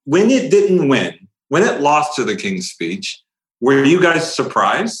fact when it didn't win, when it lost to the King's Speech, were you guys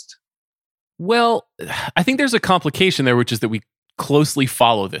surprised? Well, I think there's a complication there, which is that we closely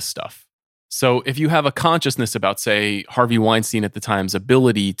follow this stuff. So if you have a consciousness about, say, Harvey Weinstein at the time's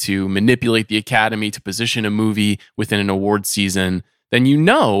ability to manipulate the Academy to position a movie within an award season, then you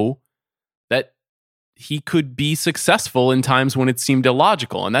know that he could be successful in times when it seemed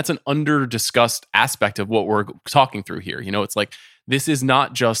illogical. And that's an under-discussed aspect of what we're talking through here. You know, it's like, this is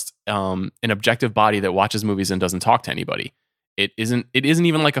not just an objective body that watches movies and doesn't talk to anybody. It isn't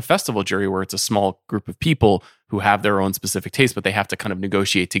even like a festival jury where it's a small group of people who have their own specific taste, but they have to kind of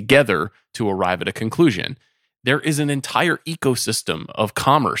negotiate together to arrive at a conclusion. There is an entire ecosystem of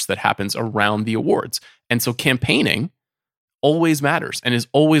commerce that happens around the awards. And so campaigning always matters and is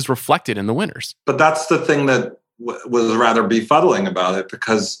always reflected in the winners. But that's the thing that was rather befuddling about it,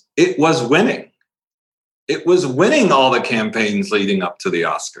 because it was winning. It was winning all the campaigns leading up to the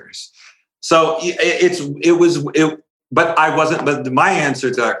Oscars. So but I wasn't. But my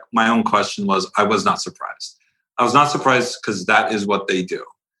answer to my own question was, I was not surprised. I was not surprised because that is what they do.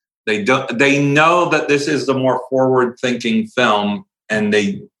 They know that this is the more forward-thinking film, and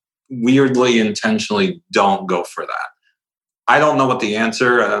they weirdly, intentionally don't go for that. I don't know what the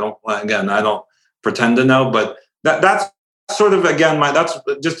answer. I don't pretend to know, but that's sort of, again, that's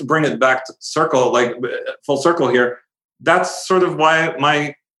just to bring it back to full circle here. That's sort of why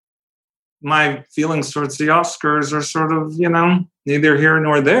my feelings towards the Oscars are sort of, neither here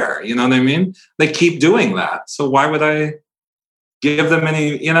nor there. You know what I mean? They keep doing that. So why would I give them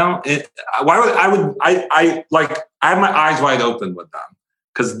any, why would I have my eyes wide open with them,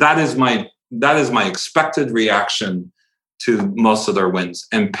 because that is my expected reaction to most of their wins.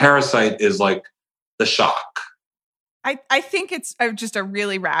 And Parasite is like the shock. I think it's just a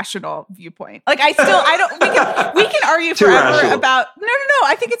really rational viewpoint. We can argue forever about, no.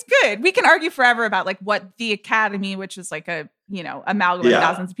 I think it's good. We can argue forever about what the Academy, which is like a, amalgam of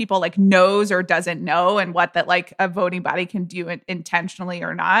thousands of people, knows or doesn't know, and what that a voting body can do intentionally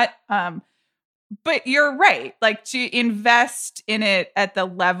or not. But you're right. To invest in it at the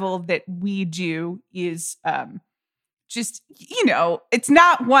level that we do is, just, it's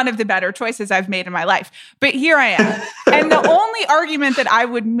not one of the better choices I've made in my life. But here I am. And the only argument that I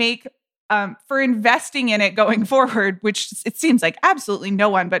would make for investing in it going forward, which it seems like absolutely no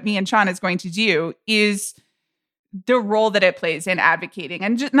one but me and Sean is going to do, is the role that it plays in advocating,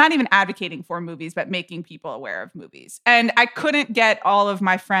 and just not even advocating for movies, but making people aware of movies. And I couldn't get all of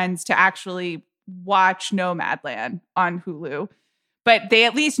my friends to actually watch Nomadland on Hulu, but they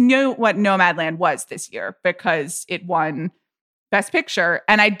at least knew what Nomadland was this year because it won Best Picture.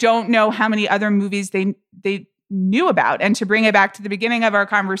 And I don't know how many other movies they knew about. And to bring it back to the beginning of our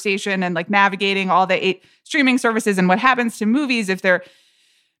conversation and navigating all the 8 streaming services and what happens to movies if they're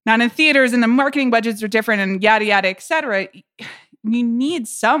not in theaters and the marketing budgets are different and yada, yada, et cetera, you need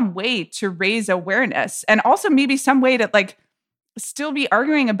some way to raise awareness, and also maybe some way to still be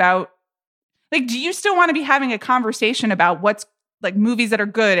arguing about, do you still want to be having a conversation about what's movies that are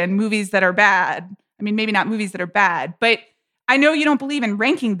good and movies that are bad? I mean, maybe not movies that are bad, but I know you don't believe in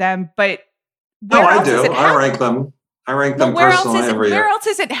ranking them, but I do. I rank them. I rank them personally every year. Where else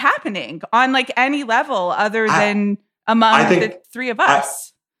is it happening on any level other than among the three of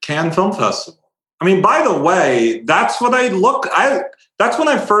us? Cannes Film Festival. I mean, by the way, that's when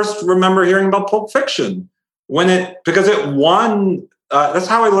I first remember hearing about Pulp Fiction, because it won. That's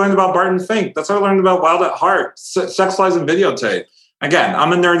how I learned about Barton Fink. That's how I learned about Wild at Heart, Sex, Lies, and Videotape. Again,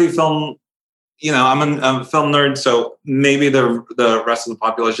 I'm a nerdy film, I'm a film nerd, so maybe the rest of the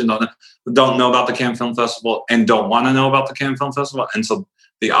population don't know about the Cannes Film Festival and don't want to know about the Cannes Film Festival, and so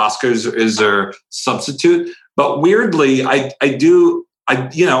the Oscars is their substitute. But weirdly, I don't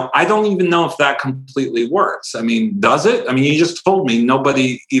even know if that completely works. I mean, does it? I mean, you just told me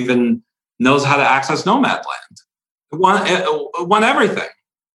nobody even knows how to access Nomadland. It won everything.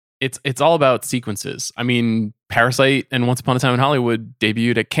 It's all about sequences. I mean, Parasite and Once Upon a Time in Hollywood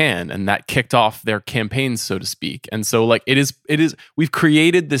debuted at Cannes, and that kicked off their campaigns, so to speak. And so, like, it is. We've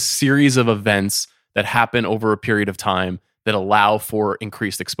created this series of events that happen over a period of time that allow for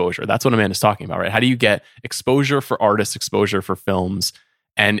increased exposure. That's what Amanda's talking about, right? How do you get exposure for artists, exposure for films?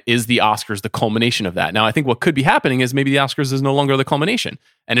 And is the Oscars the culmination of that? Now, I think what could be happening is maybe the Oscars is no longer the culmination,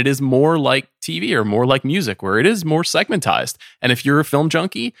 and it is more like TV or more like music, where it is more segmentized. And if you're a film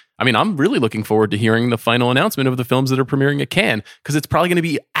junkie, I mean, I'm really looking forward to hearing the final announcement of the films that are premiering at Cannes, because it's probably going to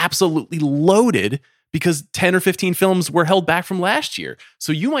be absolutely loaded, because 10 or 15 films were held back from last year.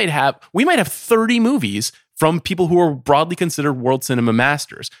 So we might have 30 movies from people who are broadly considered world cinema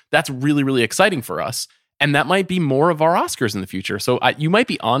masters. That's really, really exciting for us. And that might be more of our Oscars in the future. So you might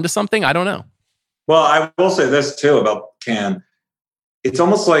be onto something. I don't know. Well, I will say this too about Cannes. It's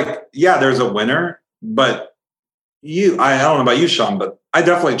almost like, yeah, there's a winner, but I don't know about you, Sean, but I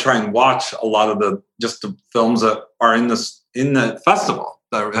definitely try and watch a lot of the films that are in the festival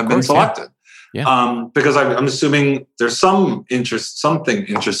that have been selected. Yeah. Because I'm assuming there's something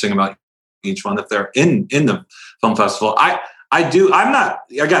interesting about each one if they're in the film festival. I'm not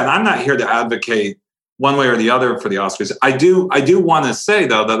here to advocate one way or the other for the Oscars. I do want to say,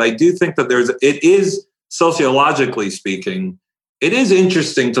 though, that I do think that it is, sociologically speaking, it is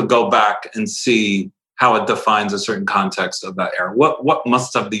interesting to go back and see how it defines a certain context of that era. What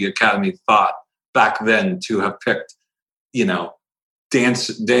must have the Academy thought back then to have picked,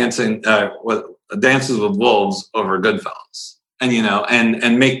 Dances with Wolves over Goodfellas,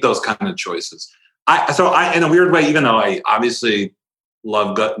 and make those kind of choices. I in a weird way, even though I obviously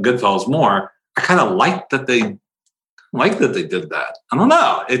love Goodfellas more, I kind of like that they did that. I don't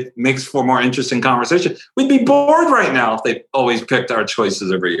know. It makes for more interesting conversation. We'd be bored right now if they always picked our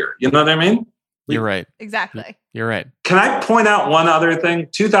choices every year. You know what I mean? You're right. Exactly. You're right. Can I point out one other thing?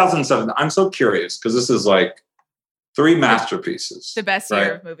 2007. I'm so curious because this is like 3 masterpieces. The best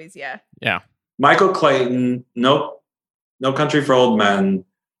year of movies. Yeah. Yeah. Michael Clayton, No Country for Old Men,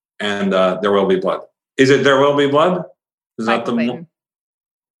 and There Will Be Blood. Is it There Will Be Blood? Is Michael that the Clayton.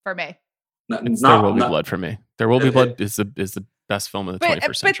 For me. There Will Be Blood for me. There Will Be Blood is the best film of the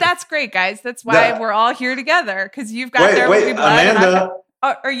 21st century. But that's great, guys. That's why we're all here together, because you've got There Will Be Blood. Amanda,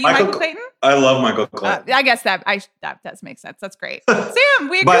 are you Michael Clayton? I love Michael Clayton. I guess that does make sense. That's great. Sam,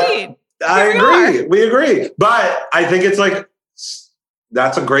 we agreed. We agree. But I think it's like,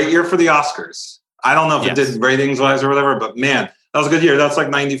 that's a great year for the Oscars. I don't know if it did ratings wise or whatever, but man, that was a good year. That's like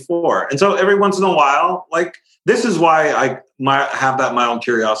 94. And so every once in a while, like, this is why I might have that mild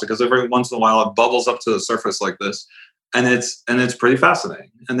curiosity, because every once in a while it bubbles up to the surface like this, and it's pretty fascinating.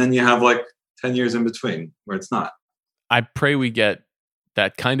 And then you have like 10 years in between where it's not. I pray we get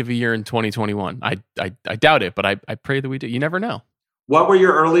that kind of a year in 2021. I doubt it, but I pray that we do. You never know. What were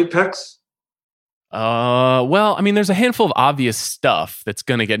your early picks? Well, I mean, there's a handful of obvious stuff that's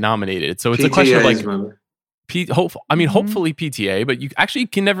going to get nominated. So it's a question of like, hopefully PTA, but you actually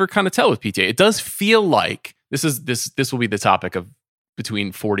can never kind of tell with PTA. It does feel like this will be the topic of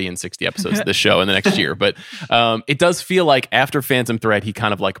between 40 and 60 episodes of this show in the next year. But it does feel like after Phantom Thread, he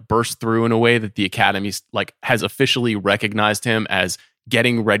kind of like burst through in a way that the Academy like has officially recognized him as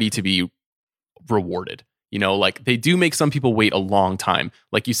getting ready to be rewarded. Like they do make some people wait a long time.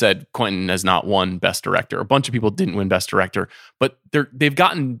 Like you said, Quentin has not won Best Director. A bunch of people didn't win Best Director, but they've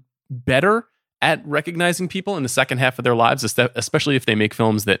gotten better at recognizing people in the second half of their lives, especially if they make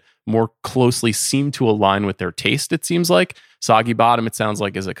films that more closely seem to align with their taste, it seems like. Soggy Bottom, it sounds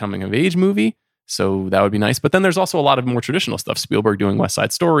like, is a coming-of-age movie, so that would be nice. But then there's also a lot of more traditional stuff. Spielberg doing West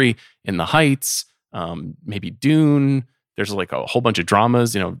Side Story, In the Heights, maybe Dune. There's like a whole bunch of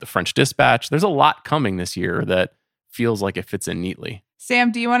dramas, The French Dispatch. There's a lot coming this year that feels like it fits in neatly.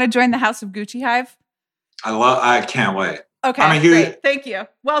 Sam, do you want to join the House of Gucci Hive? I can't wait. Okay, great. Thank you.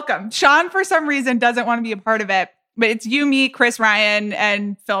 Welcome. Sean, for some reason, doesn't want to be a part of it, but it's you, me, Chris Ryan,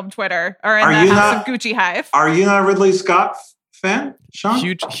 and Film Twitter are in the House of Gucci Hive. Are you not a Ridley Scott fan, Sean?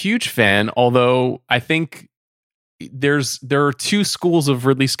 Huge fan, although I think there are 2 schools of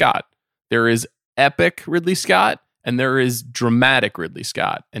Ridley Scott. There is epic Ridley Scott, and there is dramatic Ridley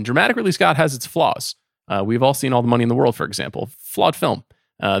Scott. And dramatic Ridley Scott has its flaws. We've all seen All the Money in the World, for example. Flawed film.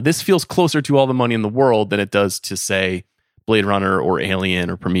 This feels closer to All the Money in the World than it does to, say, Blade Runner or Alien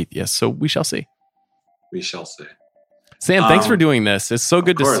or Prometheus. So we shall see. We shall see. Sam, thanks for doing this. It's so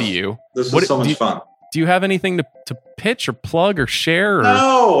good to see you. This was so much fun. Do you have anything to pitch or plug or share? Or?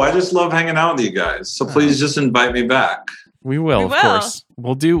 No, I just love hanging out with you guys. So please just invite me back. We will, of course.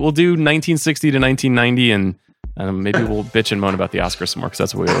 We'll do 1960 to 1990, and maybe we'll bitch and moan about the Oscars some more, because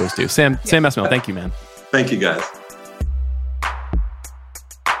that's what we always do. Sam Esmail, thank you, man. Thank you, guys.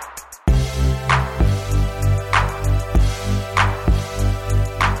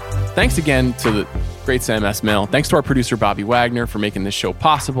 Thanks again to the great Sam Esmail. Thanks to our producer, Bobby Wagner, for making this show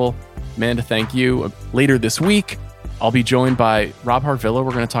possible. Amanda, thank you. Later this week, I'll be joined by Rob Harvilla.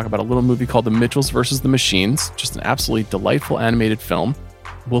 We're going to talk about a little movie called The Mitchells versus the Machines. Just an absolutely delightful animated film.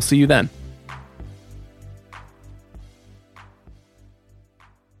 We'll see you then.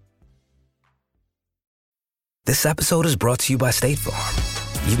 This episode is brought to you by State Farm.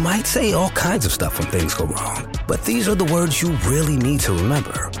 You might say all kinds of stuff when things go wrong, but these are the words you really need to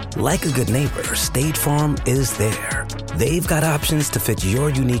remember. Like a good neighbor, State Farm is there. They've got options to fit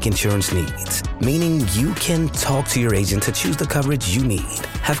your unique insurance needs, meaning you can talk to your agent to choose the coverage you need,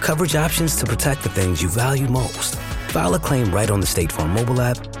 have coverage options to protect the things you value most, file a claim right on the State Farm mobile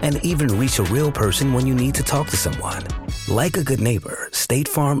app, and even reach a real person when you need to talk to someone. Like a good neighbor, State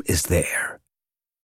Farm is there.